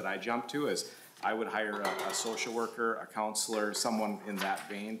things that I jump to is I would hire a social worker, a counselor, someone in that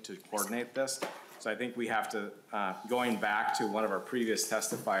vein to coordinate this. So I think we have to, going back to one of our previous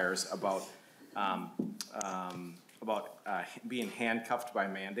testifiers about being handcuffed by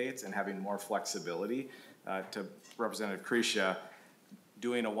mandates and having more flexibility, to Representative Krisha,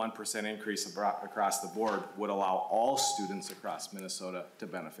 doing a 1% increase across the board would allow all students across Minnesota to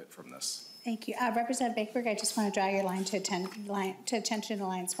benefit from this. Thank you. Representative Bakeberg, I just want to draw your line to attention to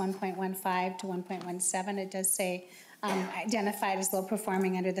lines 1.15 to 1.17. It does say identified as low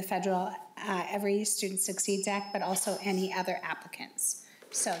performing under the federal Every Student Succeeds Act, but also any other applicants.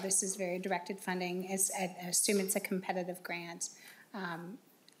 So this is very directed funding. I assume it's a competitive grant.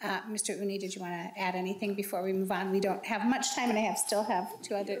 Mr. Uni, did you want to add anything before we move on? We don't have much time, and I still have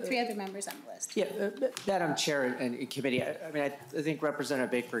three other members on the list. Yeah, Madam Chair and committee, I mean, I think Representative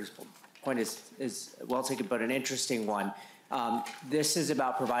Bakeberg's point is well taken, but an interesting one. This is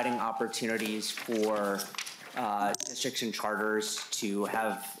about providing opportunities for districts and charters to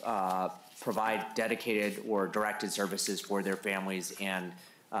have provide dedicated or directed services for their families and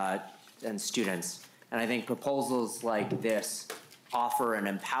students. And I think proposals like this offer an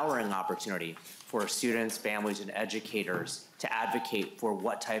empowering opportunity for students, families, and educators to advocate for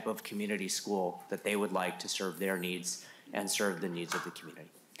what type of community school that they would like to serve their needs and serve the needs of the community.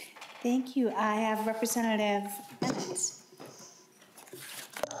 Thank you. I have Representative Bennett.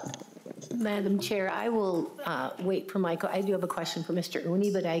 Madam Chair, I will wait for Michael. I do have a question for Mr.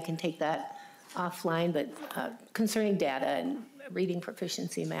 Uni, but I can take that offline. But concerning data and reading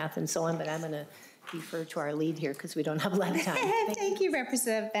proficiency, math, and so on, but I'm going to defer to our lead here because we don't have a lot of time. Thank you,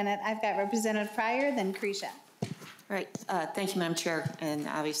 Representative Bennett. I've got Representative Pryor, then Krisha. All right. Thank you, Madam Chair. And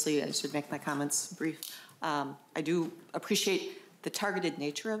obviously, I should make my comments brief. I do appreciate the targeted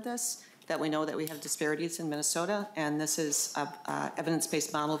nature of this, that we know that we have disparities in Minnesota, and this is a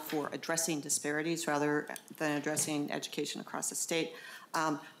evidence-based model for addressing disparities rather than addressing education across the state.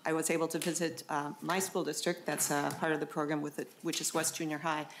 I was able to visit my school district that's part of the program with it, which is West Junior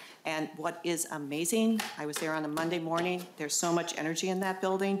High. And what is amazing, I was there on a Monday morning. There's so much energy in that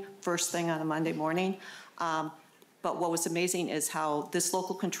building, first thing on a Monday morning. But what was amazing is how this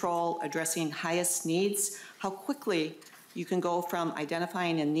local control addressing highest needs, how quickly you can go from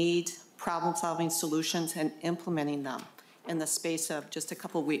identifying a need, problem-solving solutions, and implementing them in the space of just a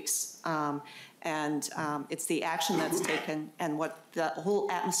couple weeks. It's the action that's taken and what the whole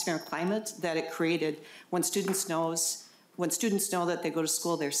atmosphere and climate that it created when students know that they go to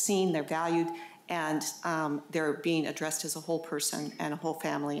school, they're seen, they're valued, and they're being addressed as a whole person and a whole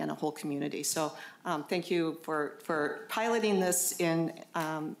family and a whole community. So thank you for piloting this in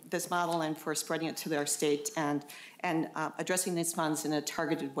this model and for spreading it to our state and addressing these funds in a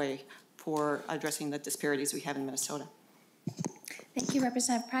targeted way for addressing the disparities we have in Minnesota. Thank you,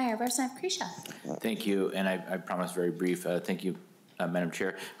 Representative Pryor. Representative Krisha. Thank you, and I promise very brief. Thank you, Madam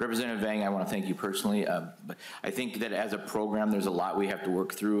Chair. Representative Vang, I want to thank you personally. But I think that as a program, there's a lot we have to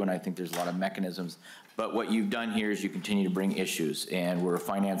work through, and I think there's a lot of mechanisms. But what you've done here is you continue to bring issues, and we're a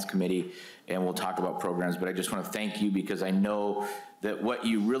finance committee, and we'll talk about programs. But I just want to thank you because I know that what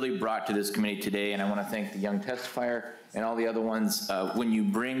you really brought to this committee today, and I want to thank the young testifier and all the other ones, when you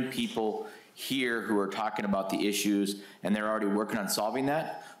bring people here who are talking about the issues and they're already working on solving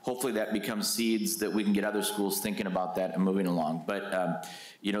that, hopefully that becomes seeds that we can get other schools thinking about that and moving along. But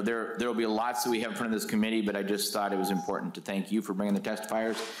you know, there will be lots that we have in front of this committee, but I just thought it was important to thank you for bringing the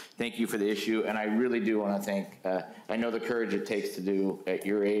testifiers. Thank you for the issue, and I really do want to thank, I know the courage it takes to do at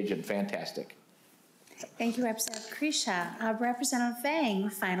your age, and fantastic. Thank you, Representative Krisha. Representative Vang,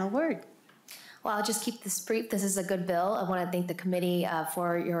 final word. Well, I'll just keep this brief. This is a good bill. I want to thank the committee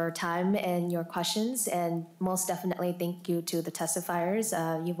for your time and your questions, and most definitely thank you to the testifiers.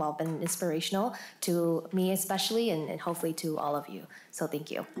 You've all been inspirational to me especially, and hopefully to all of you. So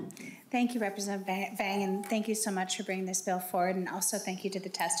thank you. Thank you, Representative Vang, and thank you so much for bringing this bill forward, and also thank you to the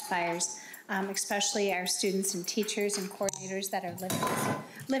testifiers, especially our students and teachers and coordinators that are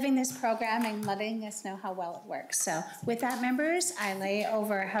living this program and letting us know how well it works. So with that, members, I lay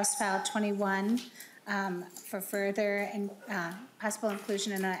over House File 21 for further and possible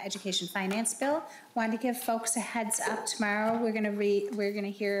inclusion in an education finance bill. Wanted to give folks a heads up. Tomorrow we're going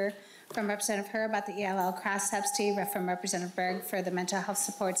to hear from Representative Herr about the ELL cross-subsidy, from Representative Berg for the mental health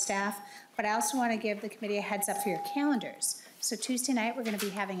support staff. But I also want to give the committee a heads up for your calendars. So Tuesday night, we're going to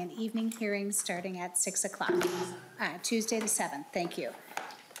be having an evening hearing starting at 6 o'clock, Tuesday the 7th. Thank you.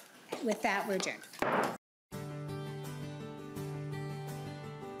 With that, we're adjourned.